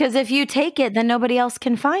 Okay. Because if you take it, then nobody else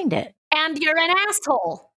can find it. And you're an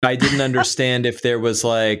asshole. I didn't understand if there was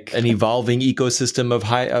like an evolving ecosystem of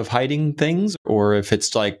hiding things, or if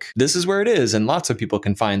it's like this is where it is and lots of people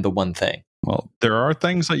can find the one thing. Well, there are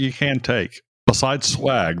things that you can take, besides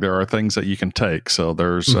swag, there are things that you can take. So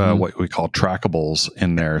there's what we call trackables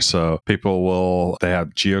in there. So they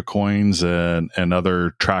have geocoins and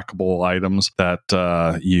other trackable items that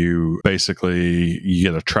you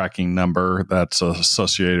get a tracking number that's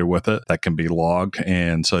associated with it that can be logged.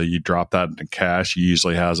 And so you drop that into cache. It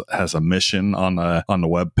usually has a mission on the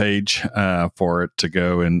web page for it to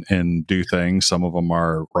go and do things. Some of them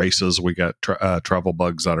are races. We got travel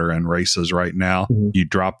bugs that are in races right now. You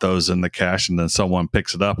drop those in the cache, and then someone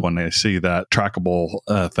picks it up when they see that trackable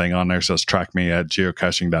thing on there says track me at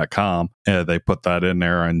geocaching.com. They put that in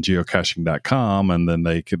there on geocaching.com, and then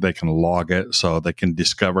they can log it so they can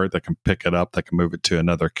discover it. They can pick it up. They can move it to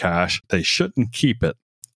another cache. They shouldn't keep it,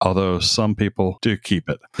 although some people do keep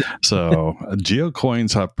it. So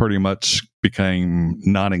geocoins have pretty much became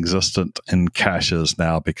non-existent in caches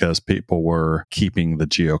now because people were keeping the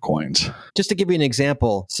geocoins. Just to give you an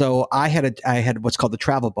example, so I had what's called the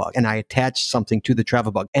travel bug, and I attached something to the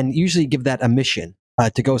travel bug, and usually give that a mission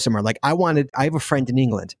to go somewhere. Like I have a friend in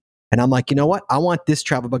England, and I'm like, you know what? I want this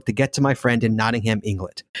travel bug to get to my friend in Nottingham,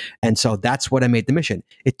 England. And so that's what I made the mission.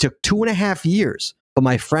 It took 2.5 years. But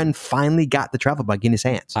my friend finally got the travel bug in his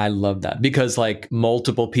hands. I love that because like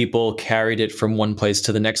multiple people carried it from one place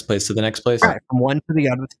to the next place to the next place. Right, from one to the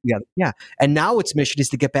other to the other. Yeah. And now its mission is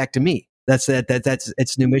to get back to me. That's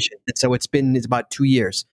its new mission. And so it's about 2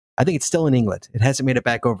 years. I think it's still in England. It hasn't made it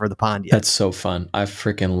back over the pond yet. That's so fun. I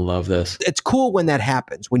freaking love this. It's cool when that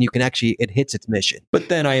happens, when you can it hits its mission. But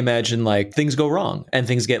then I imagine like things go wrong and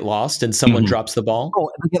things get lost and someone drops the ball. Oh,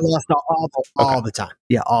 they get lost all the time.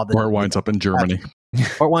 Yeah, all the time. Or it winds up in Germany.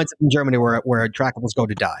 Or it winds up in Germany where trackables go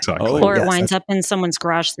to die. Exactly. Or it winds up in someone's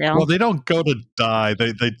garage sale. Well, they don't go to die.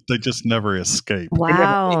 They just never escape.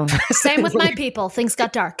 Wow. Same with my people. Things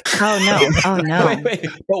got dark. Oh no. Wait.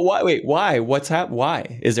 But why? What's happened?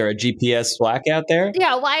 Why? Is there a GPS blackout there?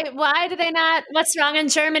 Yeah, why do they not? What's wrong in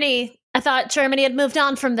Germany? I thought Germany had moved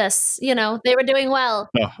on from this. You know, they were doing well.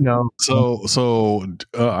 No. So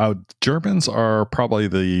Germans are probably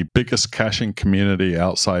the biggest caching community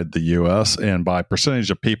outside the U.S. and by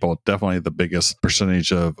percentage of people, definitely the biggest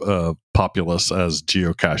percentage of populace as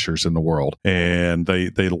geocachers in the world. And they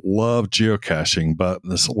love geocaching, but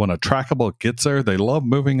when a trackable gets there, they love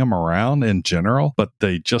moving them around in general, but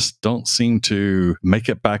they just don't seem to make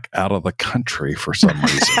it back out of the country for some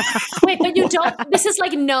reason. Wait, but you don't. This is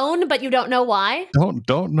like known, but you don't know why?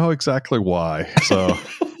 Don't know exactly why. So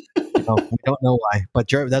No, we don't know why, but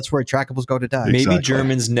that's where trackables go to die. Maybe Exactly.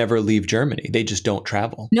 Germans never leave Germany. They just don't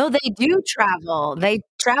travel. No, they do travel. They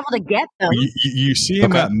travel to get them. You see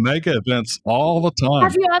them at mega events all the time.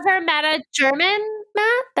 Have you ever met a German,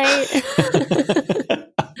 Matt?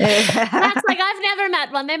 Matt's like, I've never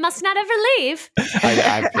met one. They must not ever leave.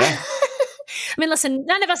 Yeah. I mean, listen,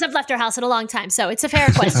 none of us have left our house in a long time, so it's a fair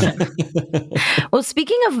question. Well,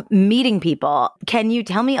 speaking of meeting people, can you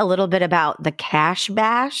tell me a little bit about the Cache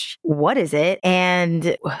Bash? What is it?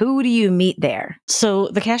 And who do you meet there? So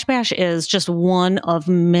the Cache Bash is just one of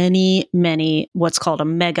many, many what's called a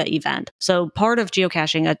mega event. So part of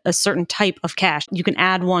geocaching, a certain type of cache, you can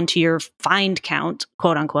add one to your find count,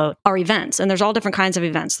 quote unquote, are events. And there's all different kinds of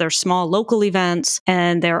events. There's small local events,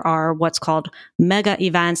 and there are what's called mega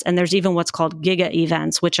events, and there's even what's called giga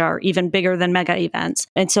events, which are even bigger than mega events.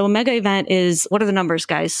 And so a mega event is, what are the numbers,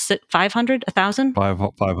 guys? 500, 1,000?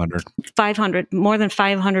 500. 500, more than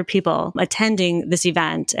 500 people attending this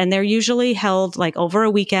event. And they're usually held like over a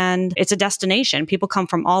weekend. It's a destination. People come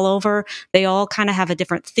from all over. They all kind of have a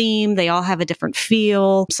different theme. They all have a different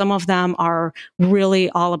feel. Some of them are really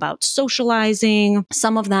all about socializing.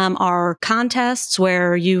 Some of them are contests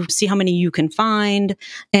where you see how many you can find.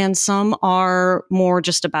 And some are more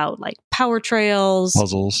just about like power trails.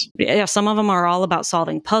 Puzzles. Yeah, some of them are all about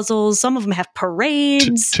solving puzzles. Some of them have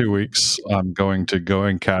parades. 2 weeks. I'm going to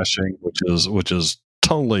Going Caching, which is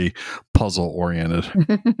totally puzzle oriented.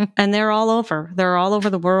 And they're all over. They're all over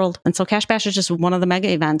the world. And so Cache Bash is just one of the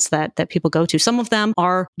mega events that people go to. Some of them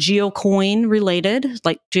are GeoCoin related,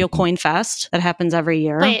 like GeoCoin Fest that happens every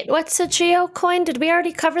year. Wait, what's a GeoCoin? Did we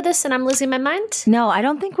already cover this and I'm losing my mind? No, I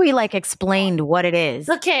don't think we explained what it is.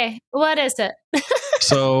 Okay, what is it?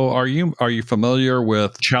 So are you familiar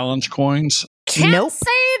with challenge coins? Can't Nope. say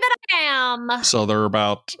that I am. So they're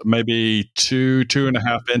about maybe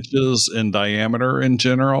 2.5 inches in diameter in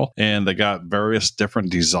general, and they got various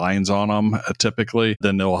different designs on them typically.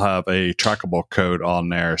 Then they'll have a trackable code on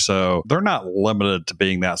there. So they're not limited to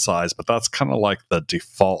being that size, but that's kind of like the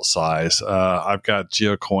default size. I've got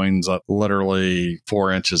geocoins that literally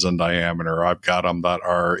 4 inches in diameter. I've got them that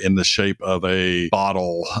are in the shape of a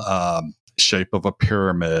bottle, shape of a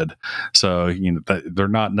pyramid. So, they're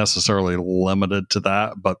not necessarily limited to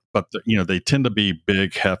that, but they tend to be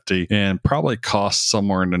big, hefty, and probably cost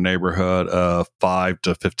somewhere in the neighborhood of $5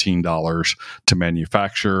 to $15 to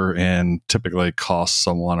manufacture, and typically cost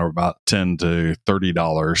someone about $10 to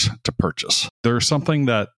 $30 to purchase. There's something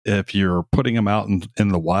that if you're putting them out in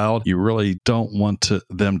the wild, you really don't want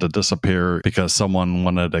them to disappear because someone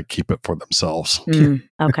wanted to keep it for themselves. Okay.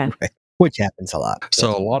 Right. Which happens a lot.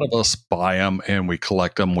 So a lot of us buy them and we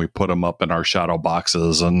collect them. We put them up in our shadow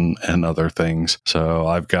boxes and other things. So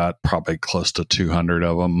I've got probably close to 200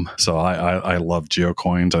 of them. So I love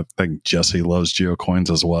geocoins. I think Jesse loves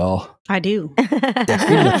geocoins as well. I do.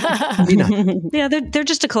 Yeah, Yeah, they're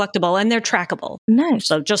just a collectible and they're trackable. Nice.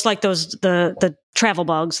 So just like the travel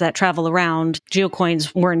bugs that travel around,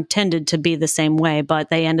 geocoins were intended to be the same way, but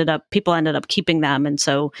people ended up keeping them, and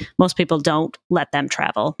so most people don't let them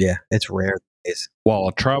travel. Yeah, it's rare. Well,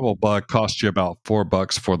 a travel bug costs you about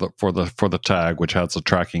 $4 for the tag, which has a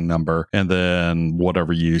tracking number, and then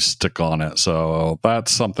whatever you stick on it. So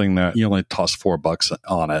that's something that you only toss $4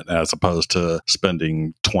 on it, as opposed to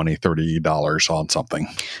spending $20, $30 on something.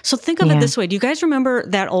 So think of it this way: do you guys remember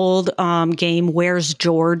that old game, Where's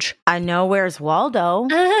George? I know Where's Waldo.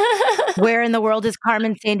 Where in the world is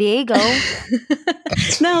Carmen Sandiego?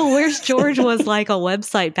 No, Where's George was like a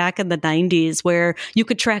website back in the 90s where you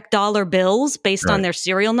could track dollar bills based on their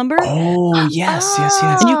serial number. Oh, yes.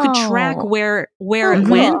 And you could track where it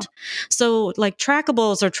went. So like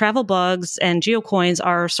trackables or travel bugs and geocoins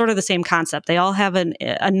are sort of the same concept. They all have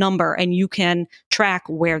a number and you can track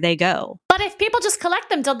where they go. But if people just collect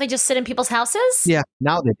them, don't they just sit in people's houses? Yeah,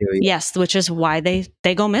 now they do. Yes, which is why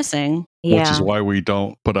they go missing. Yeah. Which is why we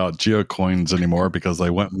don't put out geocoins anymore, because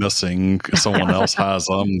they went missing. Someone else has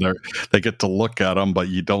them. They get to look at them, but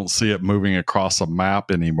you don't see it moving across a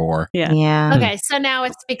map anymore. Yeah. Okay, so now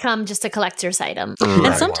it's become just a collector's item.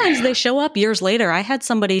 And sometimes they show up years later. I had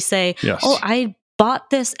somebody say, Yes. "Oh, I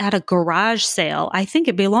bought this at a garage sale. I think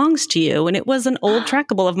it belongs to you." And it was an old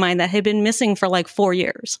trackable of mine that had been missing for like 4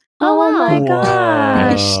 years. Oh my Wow.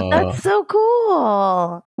 gosh. That's so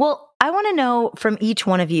cool. Well, I want to know from each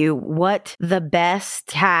one of you what the best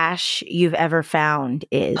cache you've ever found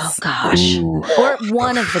is. Oh gosh. Ooh. Or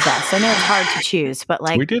one of the best. I know it's hard to choose, but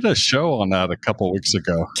like We did a show on that a couple weeks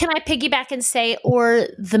ago. Can I piggyback and say, or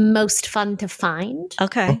the most fun to find?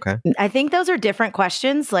 Okay. I think those are different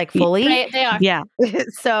questions, like fully. They are. Yeah.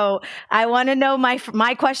 So I want to know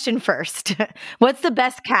my question first. What's the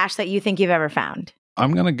best cache that you think you've ever found?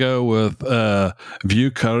 I'm going to go with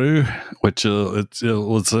Vieux Carré, which it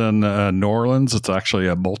was in New Orleans. It's actually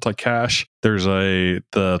a multi-cache. There's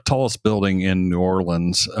the tallest building in New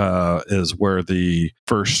Orleans is where the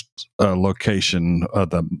first location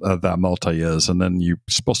of that multi is. And then you're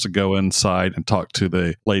supposed to go inside and talk to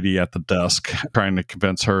the lady at the desk, trying to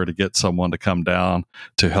convince her to get someone to come down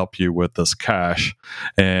to help you with this cache.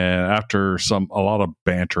 And after a lot of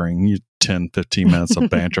bantering, 10, 15 minutes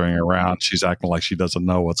of bantering around, she's acting like she doesn't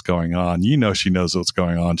know what's going on. You know she knows what's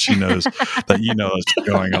going on. She knows that you know what's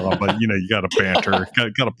going on, but you got to banter,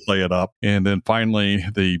 got to play it up. And then finally,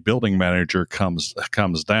 the building manager comes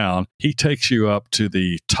down. He takes you up to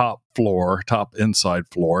the top inside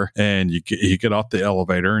floor, and you get off the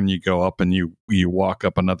elevator and you go up and you walk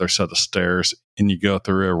up another set of stairs, and you go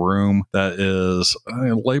through a room that is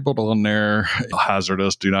labeled on there,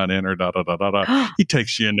 hazardous, do not enter, da da da da da. He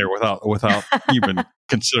takes you in there without even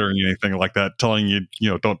considering anything like that, telling you,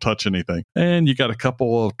 don't touch anything. And you got a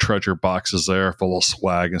couple of treasure boxes there full of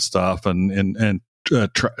swag and stuff, and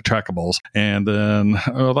trackables. And then,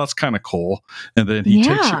 that's kind of cool. And then he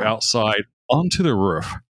takes you outside onto the roof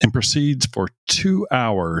and proceeds for 2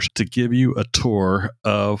 hours to give you a tour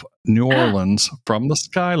of New Orleans from the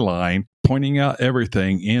skyline, pointing out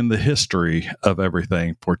everything and the history of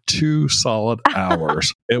everything for 2 solid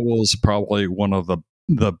hours. It was probably one of the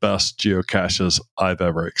best geocaches I've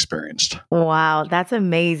ever experienced. Wow, that's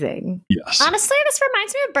amazing. Yes. Honestly, this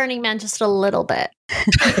reminds me of Burning Man just a little bit.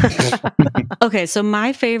 Okay, so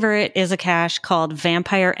my favorite is a cache called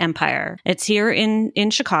Vampire Empire. It's here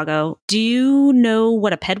in Chicago. Do you know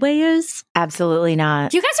what a pedway is? Absolutely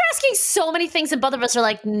not. You guys are asking so many things, and both of us are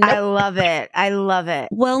like, nope. I love it.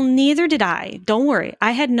 Well, neither did I. Don't worry.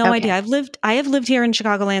 I had no idea. I have lived here in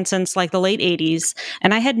Chicagoland since like the late 80s,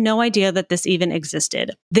 and I had no idea that this even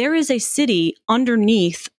existed. There is a city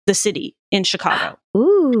underneath the city in Chicago.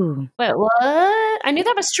 Ooh. Wait, what? I knew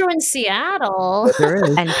that was true in Seattle. There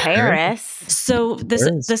is. And Paris. So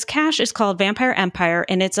this cache is called Vampire Empire,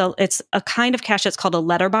 and it's a kind of cache that's called a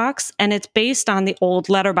letterbox, and it's based on the old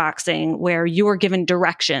letterboxing where you are given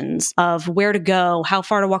directions of where to go, how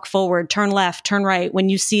far to walk forward, turn left, turn right, when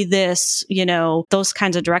you see this, those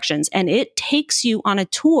kinds of directions. And it takes you on a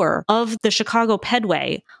tour of the Chicago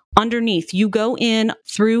Pedway. Underneath, you go in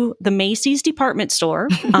through the Macy's department store,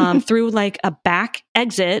 through like a back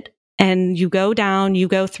exit, and you go down, you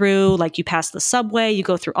go through, like you pass the subway, you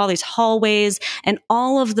go through all these hallways, and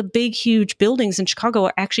all of the big, huge buildings in Chicago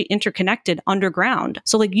are actually interconnected underground.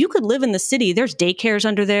 So like you could live in the city. There's daycares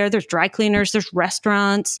under there. There's dry cleaners. There's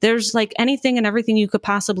restaurants. There's like anything and everything you could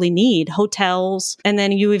possibly need, hotels. And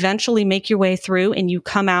then you eventually make your way through and you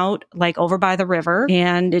come out like over by the river,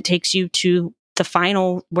 and it takes you to the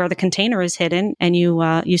final where the container is hidden, and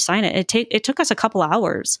you sign it. It took us a couple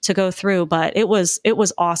hours to go through, but it was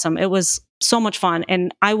awesome. It was so much fun,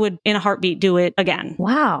 and I would in a heartbeat do it again.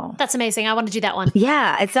 Wow. That's amazing. I want to do that one.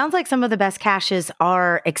 Yeah, it sounds like some of the best caches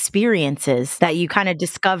are experiences that you kind of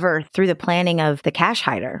discover through the planning of the cache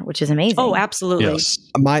hider, which is amazing. Oh, absolutely. Yes.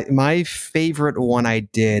 My favorite one I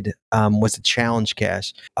did was a challenge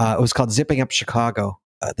cache. It was called Zipping Up Chicago.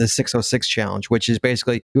 The 606 challenge, which is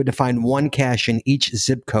basically you had to find one cache in each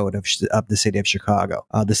zip code of the city of Chicago.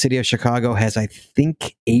 The city of Chicago has, I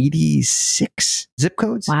think, 86 zip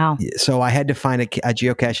codes. Wow. So I had to find a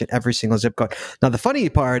geocache in every single zip code. Now, the funny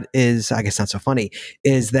part is, I guess not so funny,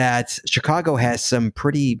 is that Chicago has some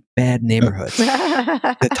pretty bad neighborhoods.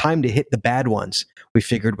 The time to hit the bad ones, we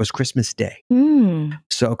figured, was Christmas Day.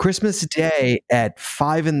 So Christmas Day at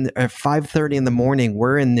 5:30 in the morning,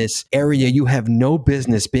 we're in this area you have no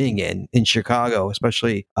business being in Chicago,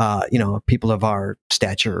 especially people of our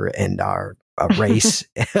stature and our race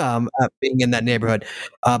being in that neighborhood.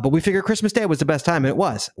 But we figured Christmas Day was the best time, and it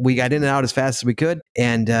was. We got in and out as fast as we could,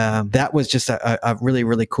 and that was just a really,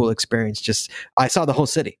 really cool experience. I saw the whole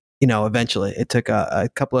city. Eventually, it took a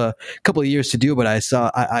couple of years to do, but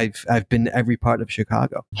I've been to every part of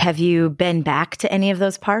Chicago. Have you been back to any of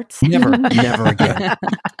those parts? Never again.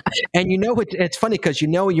 And it's funny because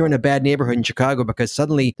you're in a bad neighborhood in Chicago because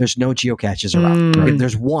suddenly there's no geocaches around. Right?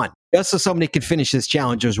 There's one. Just so somebody can finish this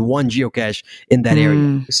challenge, there's one geocache in that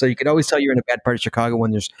area. So you can always tell you're in a bad part of Chicago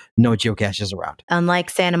when there's no geocaches around.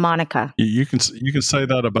 Unlike Santa Monica. You can say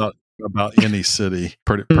that about any city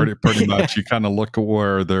pretty much. You kind of look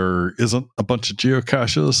where there isn't a bunch of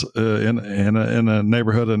geocaches in a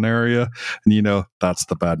neighborhood, an area, and that's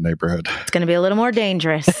the bad neighborhood. It's going to be a little more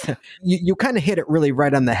dangerous. You kind of hit it really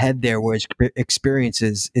right on the head there, where experience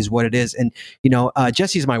is what it is. And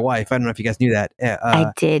Jesse's my wife. I don't know if you guys knew that.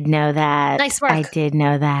 I did know that. Nice work. I did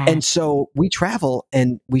know that. And so we travel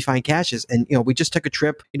and we find caches, and we just took a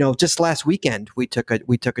trip. Just last weekend we took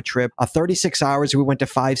a trip. 36 hours. We went to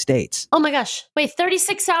 5 states. Oh my gosh. Wait,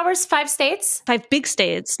 36 hours, 5 states? 5 big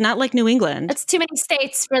states, not like New England. That's too many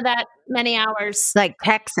states for that many hours. Like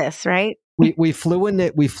Texas, right? We flew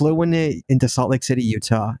into Salt Lake City,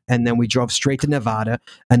 Utah, and then we drove straight to Nevada,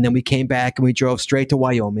 and then we came back and we drove straight to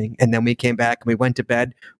Wyoming, and then we came back and we went to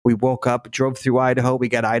bed. We woke up, drove through Idaho, we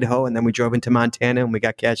got Idaho, and then we drove into Montana and we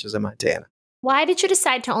got caches in Montana. Why did you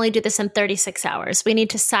decide to only do this in 36 hours? We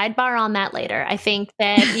need to sidebar on that later. I think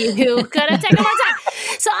that you could have taken more time.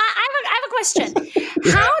 So I have a question.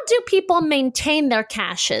 How do people maintain their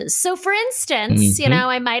caches? So for instance,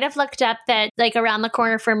 I might have looked up that like around the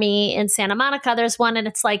corner for me in Santa Monica, there's one and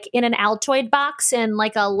it's like in an Altoid box in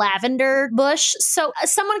like a lavender bush. So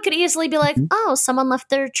someone could easily be like, oh, someone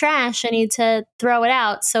left their trash. I need to throw it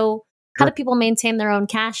out. So how do people maintain their own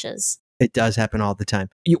caches? It does happen all the time.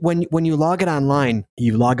 When you log it online,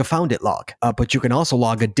 you log a found it log, but you can also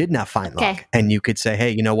log a did not find log, and you could say,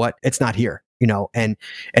 hey, you know what? It's not here. And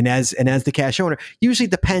as the cache owner, usually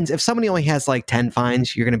it depends. If somebody only has like 10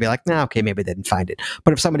 finds, you're going to be like, nah, okay, maybe they didn't find it.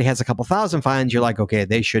 But if somebody has a couple thousand finds, you're like, okay,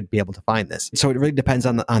 they should be able to find this. So it really depends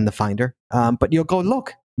on the finder. But you'll go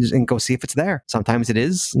look and go see if it's there. Sometimes it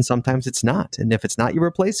is, and sometimes it's not. And if it's not, you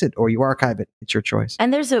replace it or you archive it. It's your choice.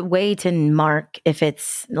 And there's a way to mark if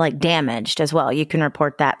it's like damaged as well. You can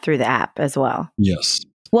report that through the app as well. Yes.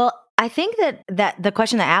 Well, I think that the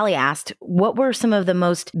question that Allie asked, what were some of the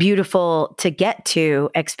most beautiful to get to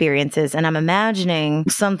experiences? And I'm imagining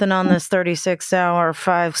something on this 36-hour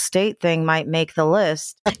 5-state thing might make the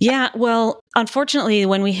list. Yeah, well, unfortunately,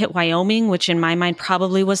 when we hit Wyoming, which in my mind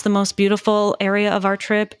probably was the most beautiful area of our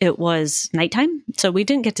trip, it was nighttime. So we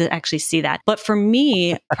didn't get to actually see that. But for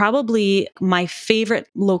me, probably my favorite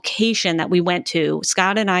location that we went to,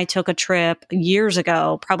 Scott and I took a trip years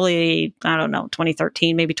ago, probably, I don't know,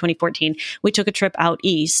 2013, maybe 2014. 2014, we took a trip out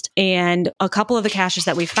east, and a couple of the caches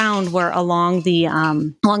that we found were along the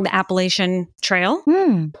Appalachian Trail.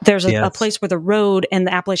 There's a place where the road and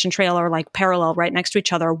the Appalachian Trail are like parallel right next to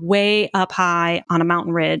each other, way up high on a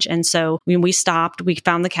mountain ridge. And so when we stopped, we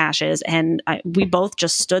found the caches, and we both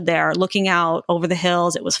just stood there looking out over the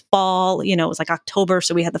hills. It was fall, it was like October,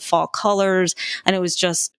 so we had the fall colors, and it was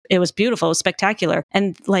beautiful. It was spectacular.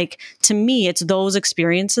 And like, to me, it's those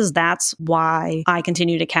experiences. That's why I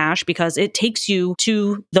continue to cache, because it takes you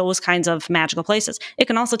to those kinds of magical places. It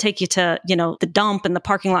can also take you to, the dump and the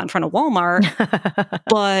parking lot in front of Walmart.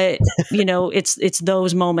 But, it's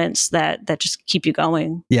those moments that just keep you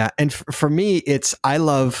going. Yeah. And for me, I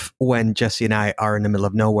love when Jesse and I are in the middle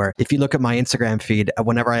of nowhere. If you look at my Instagram feed,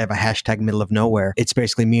 whenever I have a hashtag middle of nowhere, it's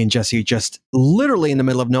basically me and Jesse just literally in the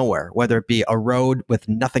middle of nowhere, whether it be a road with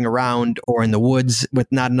nothing around or in the woods with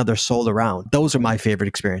not another soul around. Those are my favorite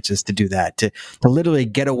experiences, to do that, to literally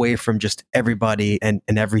get away from just everybody and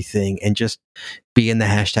everything and just be in the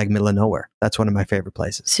hashtag middle of nowhere. That's one of my favorite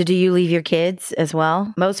places. So do you leave your kids as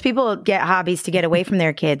well? Most people get hobbies to get away from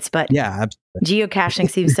their kids, but yeah, absolutely.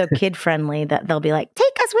 Geocaching seems so kid friendly that they'll be like,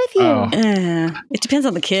 take us with you. It depends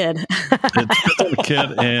on the kid. It depends on the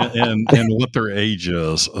kid and what their age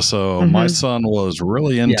is. So my son was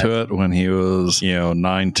really into it when he was,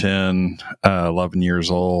 9, 10, 11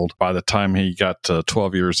 years old. By the time he got to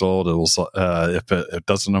 12 years old, it was if it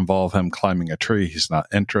doesn't involve him climbing a tree, he's not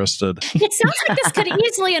interested. It sounds like this could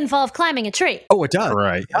easily involve climbing a tree. Oh, it does.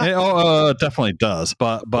 Right. It definitely does.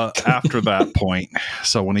 But after that point,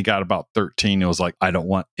 so when he got about 13, it was like, I don't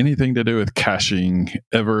want anything to do with caching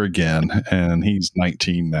ever again. And he's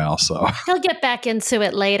 19 now, so he'll get back into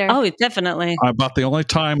it later. Oh, definitely. About the only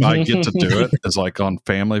time I get to do it is like on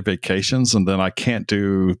family vacations, and then I can't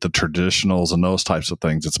do the traditionals and those types of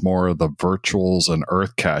things. It's more of the virtuals and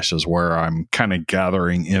earth caches where I'm kind of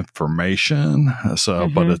gathering information. So,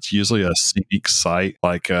 but it's usually a scenic site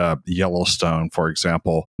like Yellowstone, for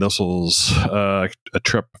example. This was a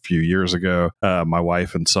trip a few years ago. My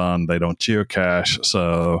wife and son, they don't geocache,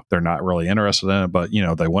 so they're not really interested in it, but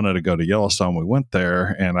they wanted to go to Yellowstone. We went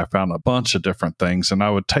there and I found a bunch of different things, and I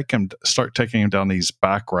would start taking him down these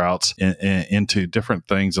back routes into different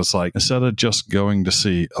things. It's like, instead of just going to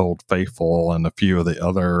see Old Faithful and a few of the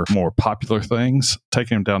other more popular things,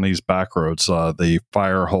 taking him down these back roads, the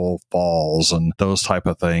Firehole Falls and those type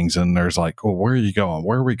of things. And there's like, well, where are you going?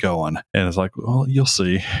 Where are we going? And it's like, well, you'll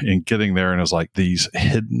see. And getting there, and it's like these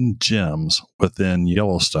hidden gems within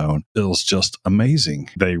Yellowstone. It was just amazing.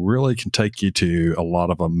 They really can take you to a lot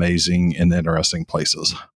of amazing and interesting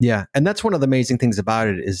places. Yeah. And that's one of the amazing things about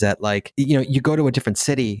it, is that, like, you go to a different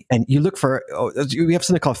city and you look for, we have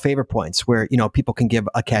something called favorite points where, people can give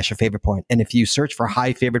a cache a favorite point. And if you search for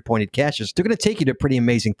high favorite pointed caches, they're going to take you to pretty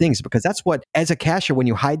amazing things, because that's what, as a cacher, when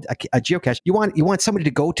you hide a geocache, you want somebody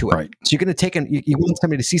to go to it. Right. So you're going to you want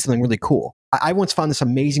somebody to see something really cool. I once found this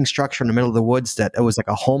amazing structure in the middle of the woods that it was like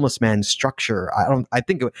a homeless man's structure. I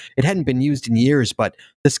think it hadn't been used in years, but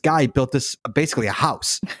this guy built this, basically a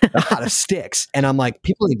house out of sticks. And I'm like,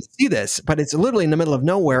 people need to see this, but it's literally in the middle of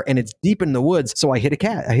nowhere and it's deep in the woods. So I hit a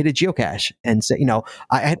geocache and said,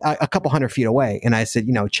 I had a couple hundred feet away, and I said,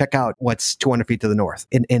 check out what's 200 feet to the north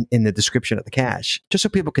in the description of the cache, just so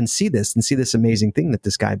people can see this and see this amazing thing that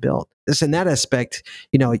this guy built. This, in that aspect,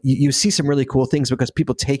 you see some really cool things because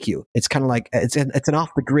people take you. It's kind of like, it's an off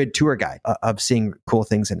the grid tour guide of seeing cool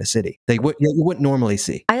things in the city you wouldn't normally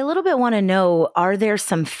see. I a little bit want to know, are there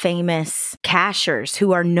some famous cachers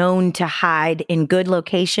who are known to hide in good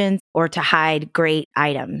locations or to hide great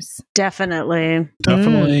items? Definitely.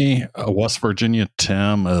 West Virginia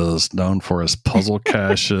Tim is known for his puzzle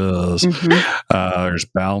caches. There's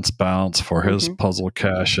Bounce for his puzzle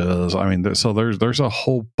caches. I mean, there's a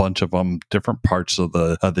whole bunch of them, different parts of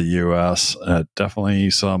the U.S. Definitely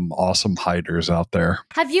some awesome hiders out there.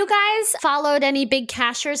 Have you guys followed any big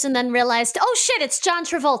cachers and then realized, oh shit, it's John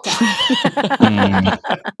Travolta?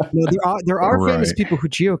 No, there are famous people who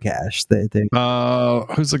geocache.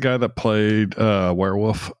 Who's the guy that played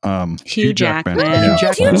Werewolf? Hugh Jackman. Hugh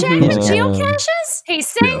Jackman geocaches? He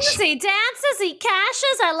sings, he dances, he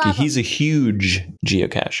caches. I love him. He's a huge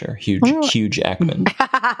geocacher. Hugh Jackman.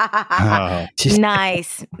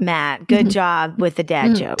 Nice, Matt. Good job with the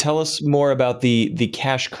dad joke. Tell us more about the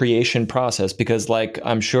cache creation process, because, like,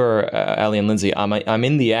 I'm sure Ali and Lindsay, I'm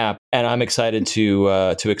in the app and I'm excited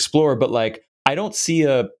to explore, but like, I don't see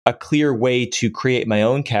a clear way to create my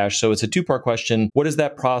own cache. So it's a two-part question. What is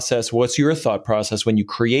that process? What's your thought process when you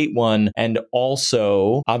create one? And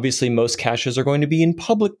also, obviously, most caches are going to be in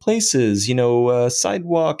public places,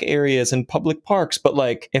 sidewalk areas and public parks. But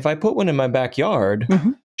like, if I put one in my backyard,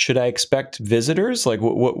 Should I expect visitors? Like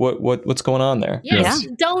what's going on there? Yes.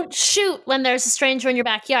 Yeah. Don't shoot when there's a stranger in your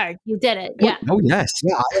backyard. You did it. Yeah. Oh yes.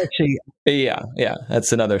 Yeah. I actually. Yeah.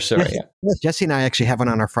 That's another story. Yes, yes, Jesse and I actually have one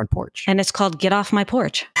on our front porch. And it's called Get Off My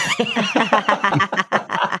Porch.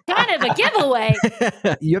 Kind of a giveaway.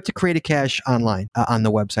 You have to create a cache online on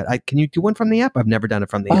the website. Can you do one from the app? I've never done it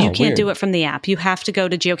from the app. You can't do it from the app. You have to go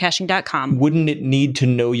to geocaching.com. Wouldn't it need to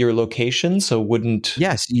know your location? So wouldn't...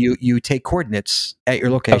 Yes, you take coordinates at your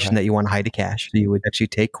location that you want to hide a cache. So you would actually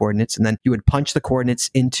take coordinates, and then you would punch the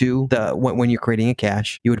coordinates into when you're creating a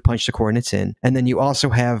cache, you would punch the coordinates in. And then you also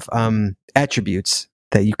have attributes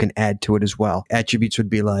that you can add to it as well. Attributes would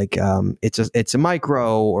be like it's a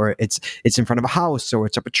micro, or it's in front of a house, or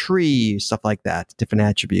it's up a tree, stuff like that. Different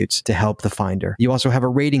attributes to help the finder. You also have a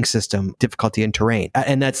rating system, difficulty and terrain,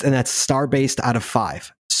 and that's star based out of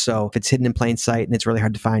 5. So if it's hidden in plain sight and it's really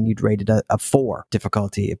hard to find, you'd rate it a 4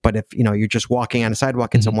 difficulty. But if you're just walking on a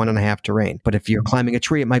sidewalk, it's a 1.5 terrain. But if you're climbing a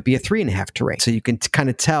tree, it might be a 3.5 terrain. So you can kind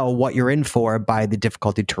of tell what you're in for by the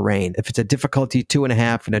difficulty terrain. If it's a difficulty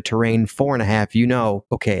 2.5 and a terrain 4.5,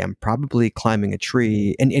 okay, I'm probably climbing a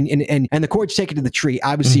tree. And the coordinates taken to the tree,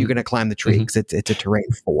 obviously you're going to climb the tree because it's a terrain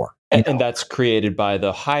 4. And that's created by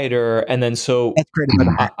the hider. And then so that's created by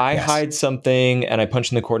the hider. I hide something and I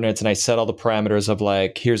punch in the coordinates and I set all the parameters of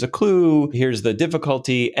like, here's a clue, here's the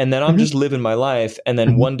difficulty. And then I'm just living my life. And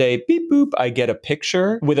then one day, beep, boop, I get a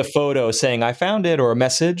picture with a photo saying I found it, or a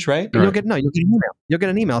message, right? You'll get an email. You'll get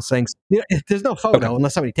an email saying there's no photo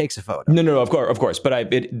unless somebody takes a photo. No, of course.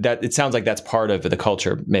 But it sounds like that's part of the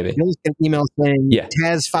culture, maybe. You'll just get an email saying,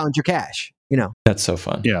 Taz found your cache. That's so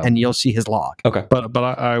fun. Yeah. And you'll see his log. Okay. But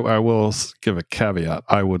I will give a caveat.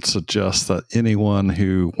 I would suggest that anyone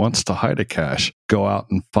who wants to hide a cache go out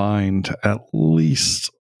and find at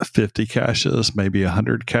least 50 caches, maybe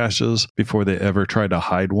 100 caches before they ever try to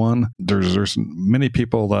hide one. There's many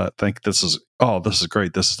people that think this is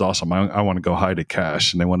great, this is awesome, I want to go hide a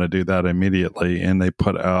cache, and they want to do that immediately, and they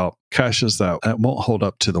put out caches that won't hold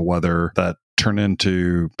up to the weather, that turn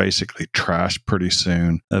into basically trash pretty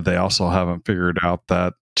soon. They also haven't figured out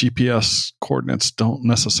that GPS coordinates don't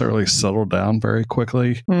necessarily settle down very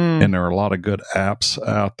quickly. And there are a lot of good apps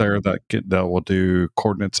out there that will do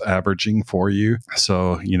coordinates averaging for you.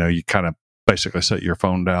 So, you kind of basically set your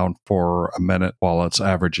phone down for a minute while it's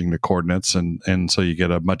averaging the coordinates, and so you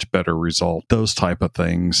get a much better result, those type of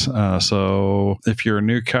things. So if you're a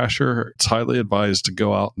new cacher, it's highly advised to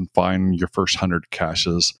go out and find your first 100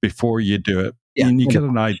 caches before you do it. Yeah. And you get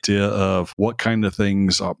an idea of what kind of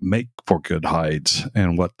things make for good hides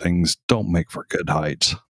and what things don't make for good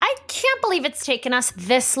hides. I can't believe it's taken us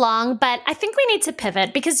this long, but I think we need to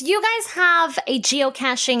pivot because you guys have a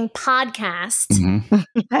geocaching podcast.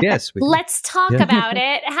 Yes. Let's talk about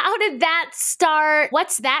it. How did that start?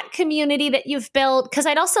 What's that community that you've built? Because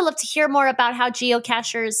I'd also love to hear more about how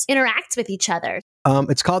geocachers interact with each other.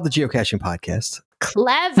 It's called the Geocaching Podcast.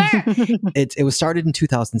 Clever. It was started in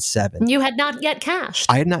 2007. You had not yet cached.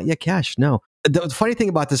 I had not yet cached, no. The funny thing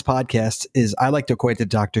about this podcast is I like to equate it to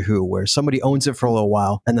Doctor Who, where somebody owns it for a little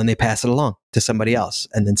while and then they pass it along to somebody else,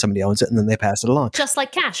 and then somebody owns it and then they pass it along. Just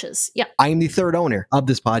like caches. Yeah. I am the third owner of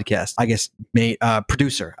this podcast. I guess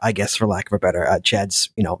producer, I guess, for lack of a better.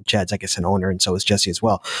 Chad's, I guess, an owner, and so is Jesse as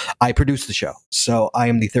well. I produce the show, so I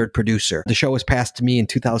am the third producer. The show was passed to me in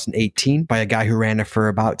 2018 by a guy who ran it for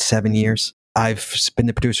about 7 years. I've been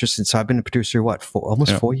the producer since I've been a producer,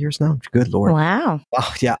 almost 4 years now? Good Lord. Wow.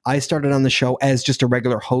 Oh, yeah. I started on the show as just a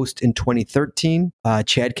regular host in 2013.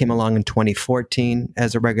 Chad came along in 2014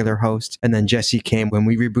 as a regular host. And then Jesse came when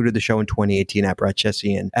we rebooted the show in 2018. I brought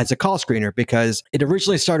Jesse in as a call screener because it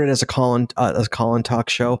originally started as a call and talk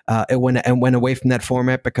show. It went away from that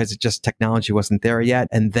format because technology wasn't there yet.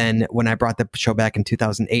 And then when I brought the show back in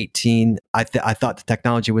 2018, I thought the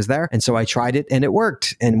technology was there. And so I tried it and it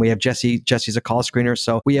worked. And we have Jesse's a call screener.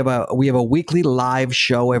 So we have a weekly live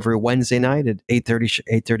show every Wednesday night at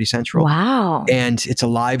 8:30 Central. Wow. And it's a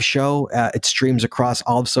live show. It streams across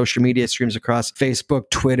all of social media. It streams across Facebook,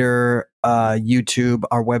 Twitter, YouTube,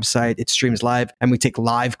 our website. It streams live, and we take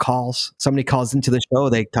live calls. Somebody calls into the show,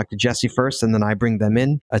 they talk to Jesse first, and then I bring them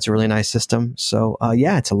in. It's a really nice system. So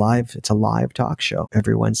it's a live talk show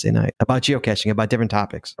every Wednesday night about geocaching, about different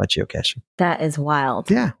topics about geocaching. That is wild.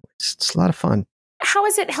 Yeah, it's a lot of fun. how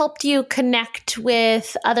has it helped you connect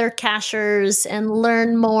with other cachers and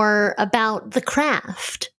learn more about the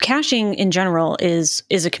craft? Caching in general is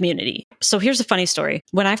a community. So here's a funny story.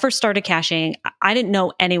 When I first started caching, I didn't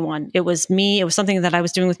know anyone. It was me. It was something that I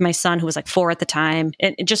was doing with my son, who was like 4 at the time,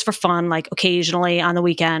 and just for fun, like occasionally on the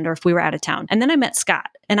weekend or if we were out of town. And then I met Scott.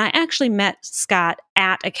 And I actually met Scott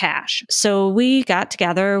at a cache. So we got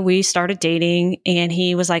together, we started dating, and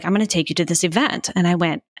he was like, I'm going to take you to this event. And I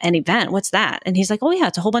went, an event? What's that? And he's like, oh yeah,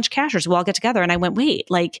 it's a whole bunch of cachers. We'll all get together. And I went, wait,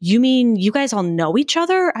 like, you mean you guys all know each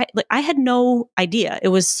other? I had no idea. It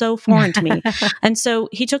was so foreign to me. And so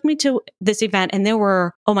he took me to this event, and there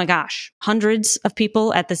were, oh my gosh, hundreds of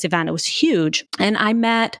people at this event. It was huge. And I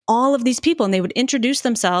met all of these people, and they would introduce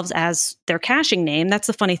themselves as their caching name. That's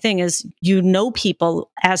the funny thing, is you know people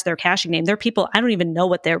as their caching name. They're people, I don't even know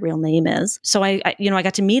what their real name is. So I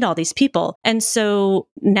got to meet all these people. And so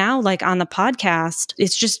now, like on the podcast,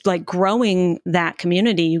 it's just like growing that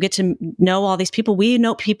community. You get to know all these people. We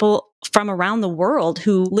know people from around the world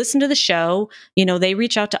who listen to the show. You know, they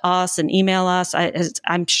reach out to us and email us.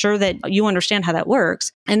 I'm sure that you understand how that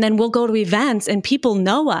works. And then we'll go to events and people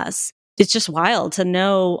know us. It's just wild to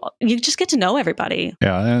know. You just get to know everybody.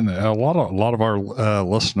 Yeah, and a lot of our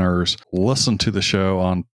listeners listen to the show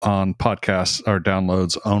on podcasts or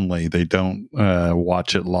downloads only. They don't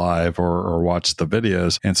watch it live or watch the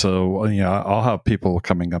videos. And so, I'll have people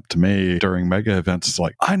coming up to me during mega events. It's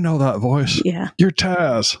like, I know that voice. Yeah, you're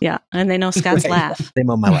Taz. Yeah, and they know Scott's laugh. They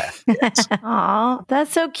know my laugh. Yes. Aw,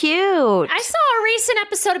 that's so cute. I saw a recent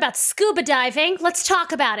episode about scuba diving. Let's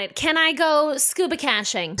talk about it. Can I go scuba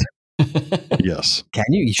caching? Yes. Can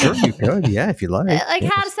you? Sure, you could. Yeah, if you like. Like,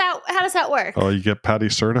 yes. how does that work? Oh, you get PADI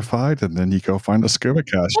certified, and then you go find a scuba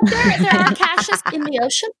cache. There are caches in the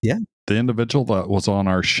ocean? Yeah. The individual that was on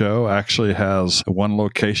our show actually has one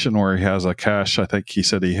location where he has a cache. I think he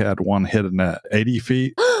said he had one hidden at 80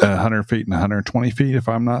 feet, 100 feet, and 120 feet, if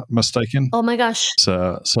I'm not mistaken. Oh my gosh.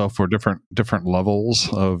 So for different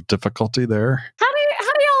levels of difficulty there. How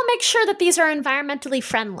do y'all make sure that these are environmentally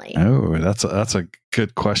friendly? Oh, that's a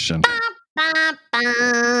good question.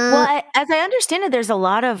 Well, as I understand it, there's a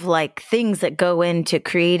lot of like things that go into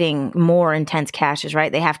creating more intense caches,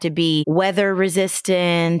 right? They have to be weather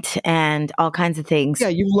resistant and all kinds of things. Yeah,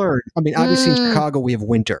 you learn. I mean, obviously in Chicago we have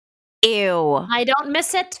winter. Ew. I don't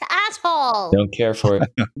miss it at all. Don't care for it.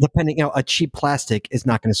 Depending, a cheap plastic is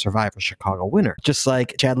not going to survive a Chicago winter. Just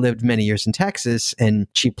like Chad lived many years in Texas,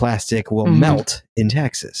 and cheap plastic will melt in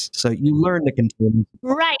Texas. So you learn to contain.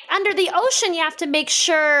 Right. Under the ocean, you have to make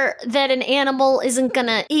sure that an animal isn't going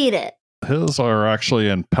to eat it. His are actually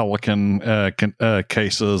in Pelican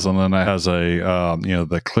cases, and then it has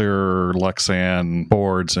the clear Lexan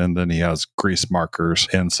boards, and then he has grease markers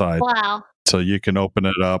inside. Wow. So you can open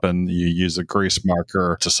it up and you use a grease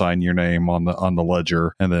marker to sign your name on the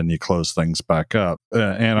ledger, and then you close things back up.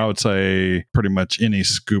 And I would say pretty much any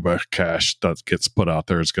scuba cache that gets put out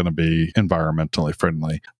there is going to be environmentally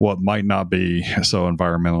friendly. What might not be so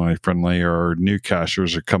environmentally friendly are new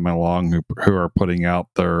cachers are coming along who are putting out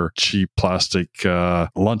their cheap plastic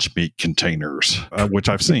lunch meat containers, which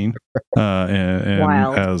I've seen.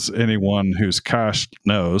 And as anyone who's cached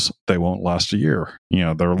knows, they won't last a year.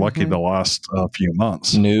 They're lucky to last a few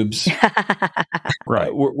months. Noobs. Right.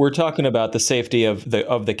 We're talking about the safety of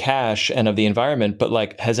the cache and of the environment, but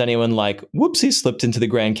like, has anyone whoopsie slipped into the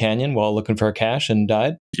Grand Canyon while looking for a cache and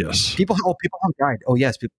died? Yes. People have died. Oh,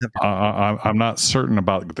 yes. People have died. I'm not certain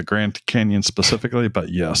about the Grand Canyon specifically, but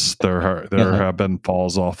yes, there have been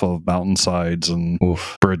falls off of mountainsides and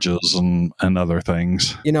bridges and other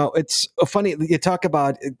things. It's funny. You talk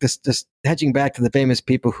about this hedging back to the famous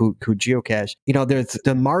people who geocache. There's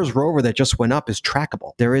the Mars rover that just went up is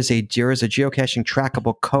trackable. There is a geocaching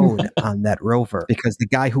trackable code on that rover because the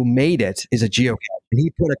guy who made it is a geocache, and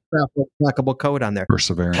he put a trackable code on there.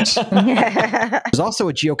 Perseverance. There's also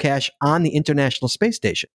a geocache on the International Space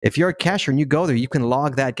Station. If you're a cacher and you go there, you can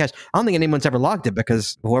log that cache. I don't think anyone's ever logged it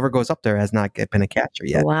because whoever goes up there has not been a cacher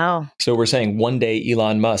yet. Wow. So we're saying one day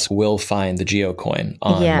Elon Musk will find the geocoin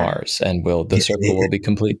on Mars, and the circle will be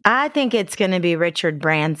complete. I think it's going to be Richard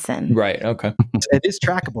Branson. Right. Okay. It is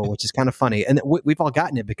trackable, which is kind of funny. And we've all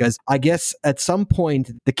gotten it because I guess at some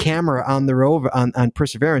point the camera on the rover on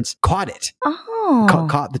Perseverance caught it. Oh.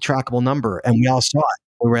 Caught the trackable number, and we all saw it.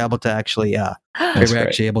 We were able to actually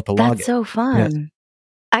able to log it. That's so fun. Yes.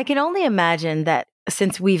 I can only imagine that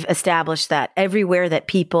since we've established that everywhere that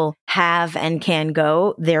people have and can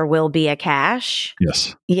go, there will be a cache.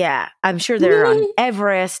 Yes. Yeah. I'm sure they're on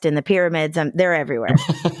Everest and the pyramids. They're everywhere.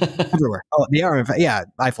 Everywhere. Oh, they are. Yeah.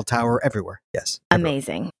 Eiffel Tower, everywhere. Yes.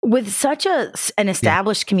 Amazing. With such an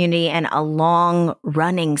established community and a long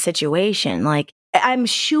running situation, I'm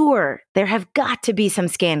sure there have got to be some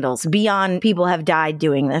scandals beyond people have died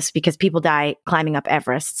doing this, because people die climbing up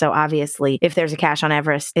Everest. So obviously, if there's a cache on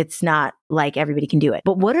Everest, it's not like everybody can do it.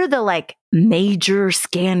 But what are the like major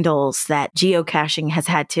scandals that geocaching has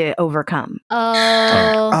had to overcome?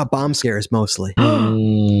 Bomb scares mostly. Back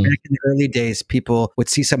in the early days, people would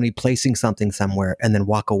see somebody placing something somewhere and then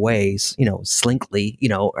walk away, slinkly,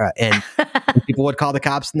 and people would call the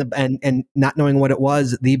cops and not knowing what it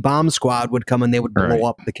was, the bomb squad would come and they would blow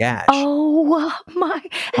up the cache. Oh my!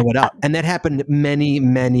 Blow it up. And that happened many,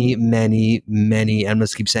 many, many, many. I'm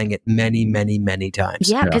just keep saying it many, many, many times.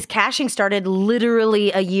 Yeah, because caching started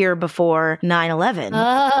literally a year before 9/11.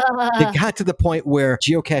 It got to the point where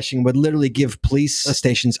geocaching would literally give police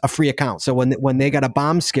stations a free account. So when they got a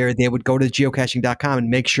bomb scare, they would go to geocaching.com and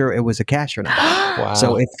make sure it was a cache or not. Wow.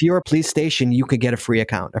 So if you're a police station, you could get a free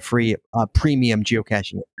account, a free premium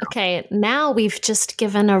geocaching account. Okay, now we've just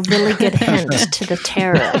given a really good hint to the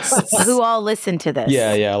terrorists who all listen to this.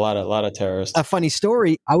 Yeah, a lot of terrorists. A funny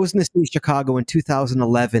story. I was in the city of Chicago in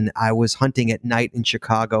 2011. I was hunting at night in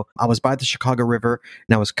Chicago. I was by the Chicago River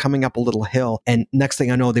and I was coming up a little hill. And next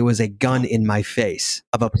thing I know, there was a gun in my face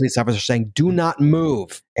of a police officer saying, "Do not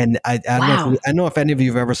move." And I don't know if any of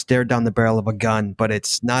you have ever stared down the barrel of a gun, but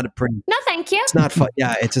it's not a pretty. No, thank you. It's not fun.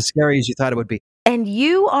 Yeah, it's as scary as you thought it would be. And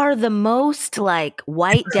you are the most like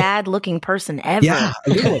white dad looking person ever. Yeah,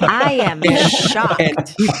 I am shocked.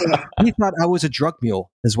 And he thought I was a drug mule,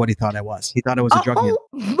 is what he thought I was. He thought I was a drug mule.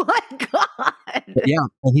 Oh my God. Yeah.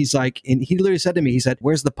 And he's like, and he literally said to me, he said,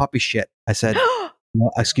 "Where's the puppy shit?" I said,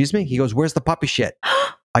 "Well, excuse me?" He goes, "Where's the puppy shit?"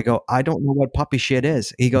 I go, "I don't know what puppy shit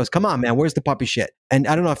is." He goes, "Come on, man, where's the puppy shit?" And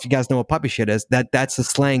I don't know if you guys know what puppy shit is. That's the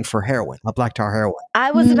slang for heroin, black tar heroin.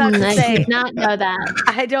 I was about to I say, did not know that.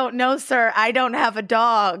 I don't know, sir. I don't have a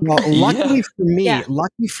dog. Well, luckily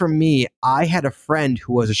for me, I had a friend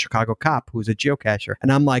who was a Chicago cop who was a geocacher.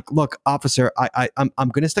 And I'm like, "Look, officer, I'm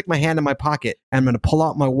going to stick my hand in my pocket and I'm going to pull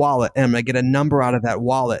out my wallet and I'm going to get a number out of that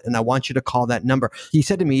wallet. And I want you to call that number." He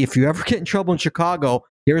said to me, "If you ever get in trouble in Chicago,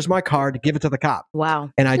 here's my card, give it to the cop."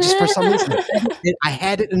 Wow. And I just, for some reason, I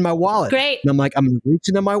had it in my wallet. Great. And I'm like, I'm going to reach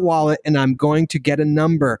into my wallet and I'm going to get a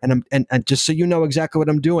number. And and just so you know exactly what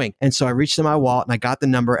I'm doing. And so I reached in my wallet and I got the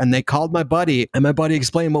number and they called my buddy and my buddy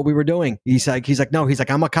explained what we were doing. He's like, "No," he's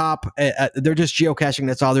like, "I'm a cop. They're just geocaching.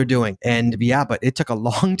 That's all they're doing." And yeah, but it took a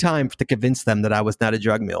long time to convince them that I was not a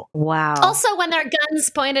drug mule. Wow. Also, when there are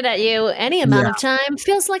guns pointed at you, any amount of time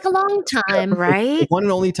feels like a long time. Right? The one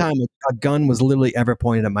and only time a gun was literally ever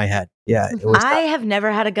pointed at my head. Yeah. It was I have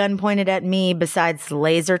never had a gun pointed at me besides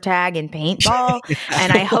laser tag and paintball.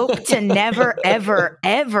 And I hope to never, ever,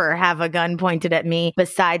 ever have a gun pointed at me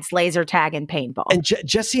besides laser tag and paintball. And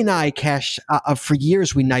Jesse and I cached, for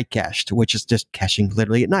years we night cached, which is just caching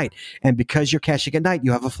literally at night. And because you're caching at night,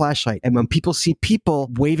 you have a flashlight. And when people see people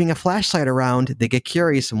waving a flashlight around, they get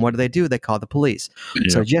curious. And what do? They call the police. Yeah.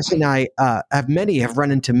 So Jesse and I have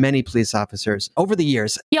run into many police officers over the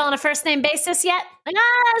years. You on a first name basis yet?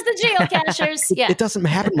 It's the geocachers. Yeah. It doesn't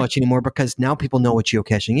happen much anymore because now people know what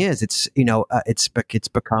geocaching is. It's it's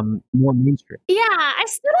become more mainstream. Yeah, I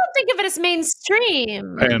still don't think of it as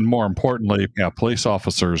mainstream. And more importantly, police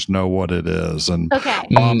officers know what it is, and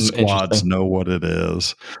bomb squads know what it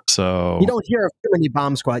is. So you don't hear of too many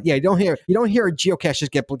bomb squads. Yeah, you don't hear geocaches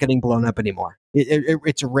getting blown up anymore.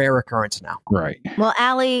 It's a rare occurrence now. Right. Well,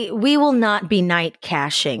 Allie, we will not be night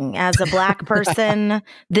caching. As a Black person,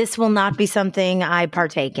 this will not be something I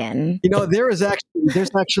partake in. There's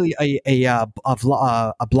actually a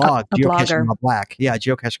blog, Geocaching About Black. Yeah,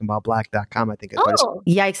 geocachingaboutblack.com, I think.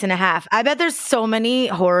 Yikes and a half. I bet there's so many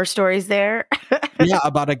horror stories there. Yeah,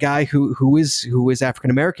 about a guy who is African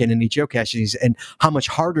American and he geocaches, and how much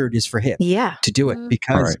harder it is for him to do it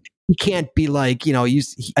because he can't be like,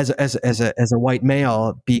 as a white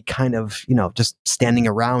male, be kind of, just standing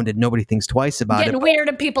around and nobody thinks twice about Getting weird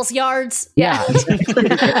in people's yards. Yeah.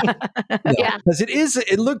 Yeah. Because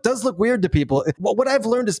it does look weird to people. What I've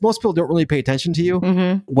learned is most people don't really pay attention to you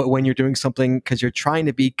when you're doing something because you're trying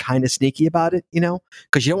to be kind of sneaky about it,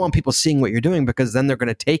 because you don't want people seeing what you're doing because then they're going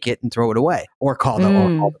to take it and throw it away or call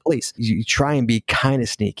the police. You try and be kind of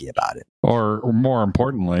sneaky about it. Or more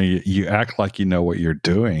importantly, you act like you know what you're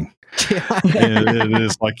doing. It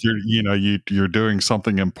is like you're doing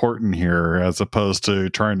something important here as opposed to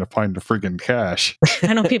trying to find a friggin' cache.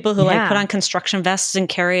 I know people who put on construction vests and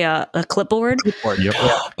carry a clipboard. Yep.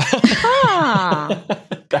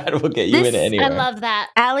 That will get you in anywhere. I love that.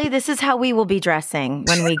 Allie, this is how we will be dressing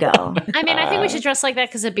when we go. I mean, I think we should dress like that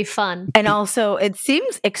because it'd be fun. And also, it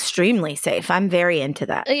seems extremely safe. I'm very into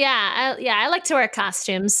that. I like to wear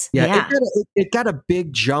costumes. Yeah. It got a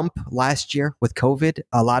big jump last year with COVID.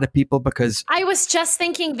 A lot of people, because I was just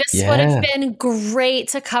thinking this would have been great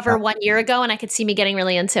to cover 1 year ago, and I could see me getting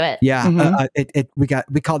really into it. Yeah,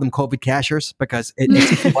 we call them COVID cashers because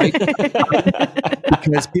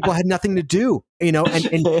because people had nothing to do, and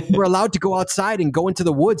we're allowed to go outside and go into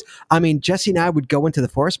the woods. I mean, Jesse and I would go into the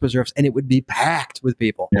forest preserves, and it would be packed with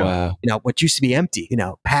people. Wow. What used to be empty,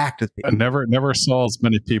 packed with people. I never saw as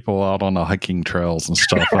many people out on the hiking trails and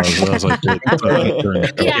stuff as I did during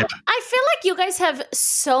COVID. Yeah, I feel like you guys have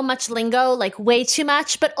so much lingo, like way too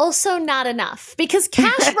much, but also not enough, because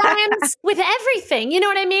cash rhymes with everything. You know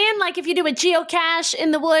what I mean? Like if you do a geocache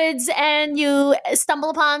in the woods and you stumble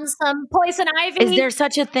upon some poison ivy. Is there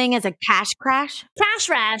such a thing as a cash crash? Cash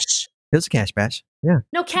rash. There's a cash bash. Yeah.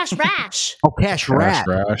 No, cash rash. Oh, cash rash.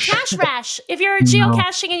 Cash rash. If you're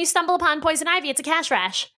geocaching and you stumble upon poison ivy, it's a cash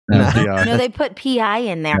rash. No, they put PI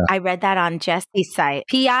in there. Yeah. I read that on Jesse's site.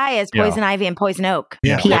 PI is poison ivy and poison oak.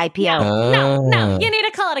 Yeah. PIPO. No. You need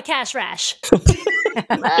to call it a cash rash.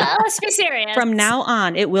 Let's be serious. From now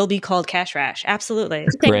on, it will be called cash rash. Absolutely.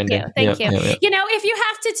 Thank you. If you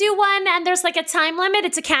have to do one and there's like a time limit,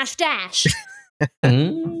 it's a cash dash.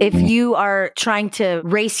 If you are trying to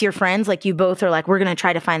race your friends, like you both are like, we're going to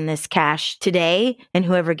try to find this cache today, and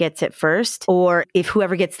whoever gets it first, or if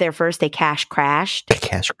whoever gets there first, they cache crashed. They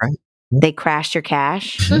cache crashed. They crashed your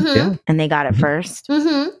cache, and they got it first.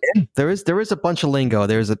 Yeah, there is a bunch of lingo.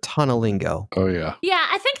 There's a ton of lingo. Oh yeah. Yeah,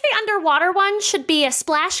 I think the underwater one should be a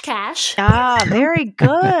splash cache. Ah, very good. Just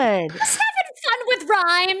having fun with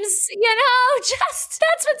rhymes, just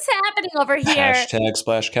that's what's happening over here. Hashtag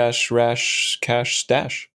splash cash rash cash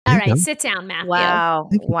stash. All right, sit down, Matthew. Wow.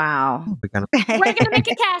 We're going to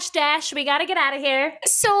make a cash dash. We got to get out of here.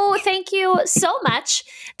 So thank you so much.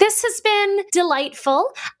 This has been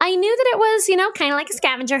delightful. I knew that it was, kind of like a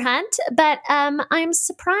scavenger hunt, but I'm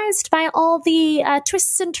surprised by all the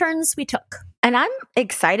twists and turns we took. And I'm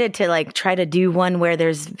excited to try to do one where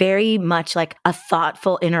there's very much like a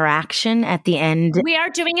thoughtful interaction at the end. We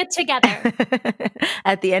are doing it together.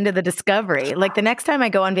 At the end of the discovery. Like the next time I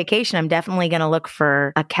go on vacation, I'm definitely going to look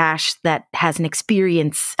for a cache that has an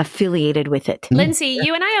experience affiliated with it. Lindsay,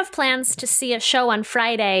 you and I have plans to see a show on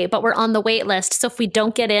Friday, but we're on the wait list. So if we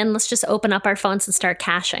don't get in, let's just open up our phones and start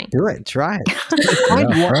caching. Do it. Try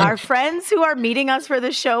it. Our friends who are meeting us for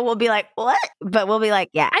the show will be like, what? But we'll be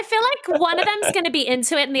like, yeah. I feel like one of them's going to be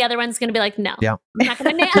into it and the other one's going to be like, no. Yeah. I'm not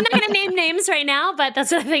going to name names right now, but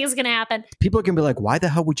that's what I think is going to happen. People are going to be like, why the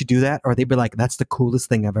hell would you do that? Or they'd be like, that's the coolest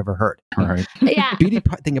thing I've ever heard. All right. Yeah. The beauty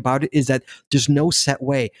thing about it is that there's no set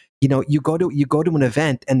way. You go to an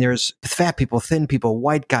event and there's fat people, thin people,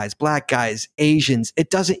 white guys, black guys, Asians.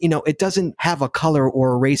 It doesn't have a color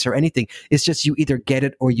or a race or anything. It's just you either get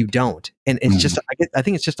it or you don't. And it's just, I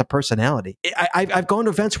think it's just a personality. I've gone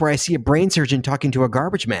to events where I see a brain surgeon talking to a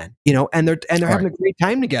garbage man, and they're having a great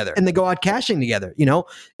time together and they go out caching together,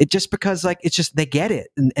 it just because it's just, they get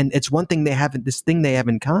it. And it's one thing they have in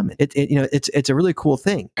common. It's a really cool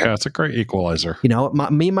thing. Yeah. It's a great equalizer.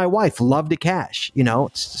 Me and my wife love to cache,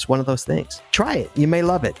 it's just one of those things. Try it. You may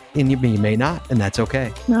love it and you may not, and that's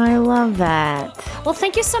okay. I love that. Well,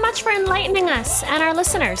 thank you so much for enlightening us and our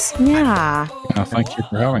listeners. Yeah. Thank you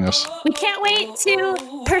for having us. We can't wait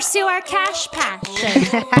to pursue our cash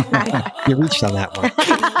passion. You reached on that one.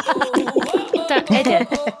 I did.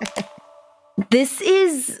 This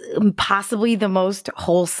is possibly the most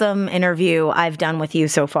wholesome interview I've done with you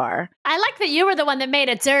so far. I like that you were the one that made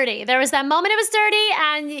it dirty. There was that moment it was dirty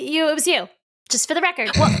and it was you. Just for the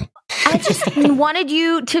record. Well, I just wanted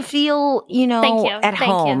you to feel, at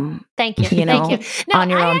home. Thank you. Thank you. No, on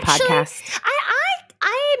your own podcast.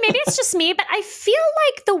 I maybe it's just me, but I feel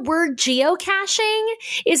like the word geocaching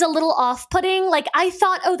is a little off-putting. Like I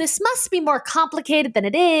thought, this must be more complicated than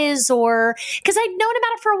it is, or because I'd known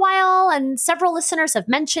about it for a while and several listeners have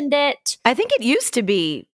mentioned it. I think it used to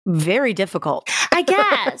be very difficult. I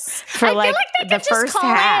guess. For I feel like they the could first just call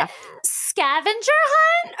half. it scavenger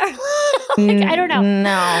hunt? I don't know. No.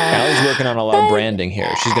 Allie's working on a lot of branding here.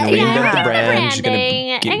 She's going to reinvent the brand. She's going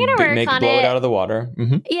to blow it out of the water.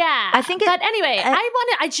 Mm-hmm. Yeah. I think but anyway,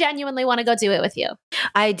 I genuinely want to go do it with you.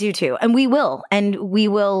 I do too. And we will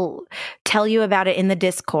tell you about it in the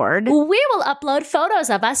Discord. We will upload photos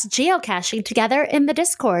of us geocaching together in the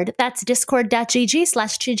Discord. That's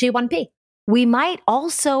discord.gg/2G1P. We might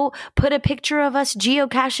also put a picture of us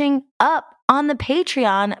geocaching up on the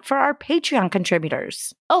Patreon for our Patreon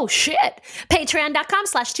contributors. Oh, shit.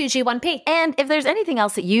 Patreon.com/2G1P. And if there's anything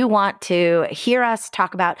else that you want to hear us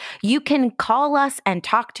talk about, you can call us and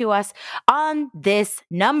talk to us on this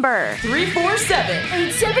number.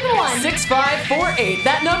 347-871-6548.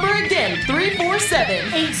 That number again,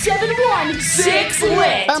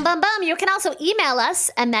 347-871-6LIT. Bum, bum, bum. You can also email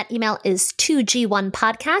us, and that email is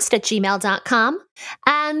 2G1podcast@gmail.com.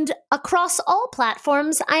 And across all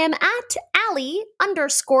platforms, I am at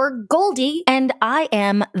Allie_Goldie. And I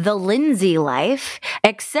am the Lindsay Life,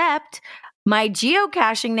 except my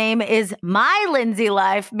geocaching name is My Lindsay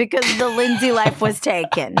Life because the Lindsay Life was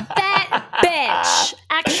taken. That bitch.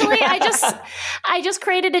 Actually, I just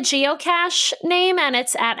created a geocache name, and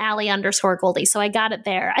it's at Allie_Goldie. So I got it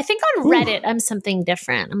there. I think on Reddit, I'm something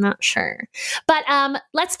different. I'm not sure. But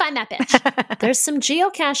let's find that bitch. There's some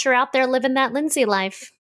geocacher out there living that Lindsay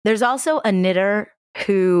life. There's also a knitter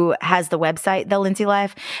who has the website, The Lindsay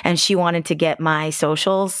Life, and she wanted to get my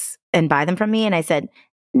socials and buy them from me. And I said,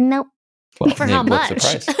 nope. Well, For how what's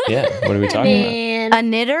much? the price? Yeah, what are we talking about? A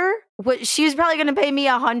knitter? She was probably going to pay me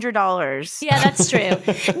 $100. Yeah, that's true.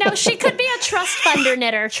 No, she could be a trust funder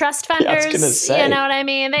knitter. Trust funders, I was gonna say. you know what I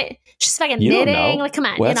mean? She's fucking You don't knitting. know. Like, come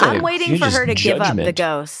on. Well, you that's know. I'm waiting You're for just her to give up the judgment.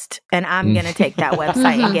 ghost, and I'm going to take that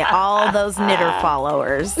website and get all those knitter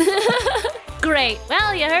followers. Great.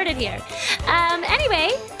 Well, you heard it here.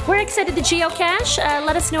 Anyway, we're excited to geocache.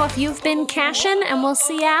 Let us know if you've been caching, and we'll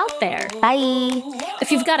see you out there. Bye.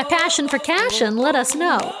 If you've got a passion for caching, let us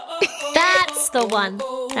know. That's the one.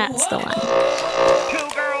 That's the one. Two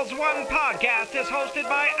Girls, One Podcast is hosted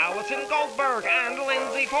by Allison Goldberg and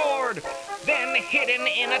Lindsay Ford. Then hidden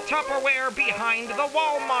in a Tupperware behind the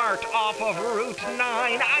Walmart off of Route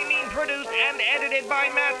 9. Produced and edited by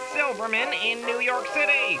Matt Silverman in New York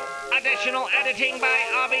City. Additional editing by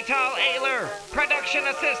Avital Ayler. Production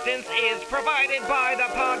assistance is provided by the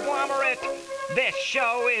Podglomerate. This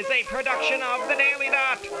show is a production of The Daily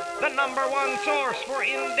Dot, the #1 source for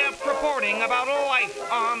in-depth reporting about life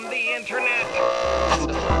on the internet.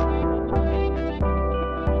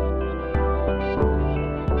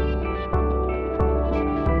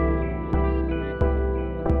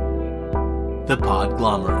 The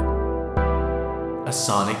Podglomerate. A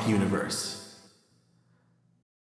Sonic Universe.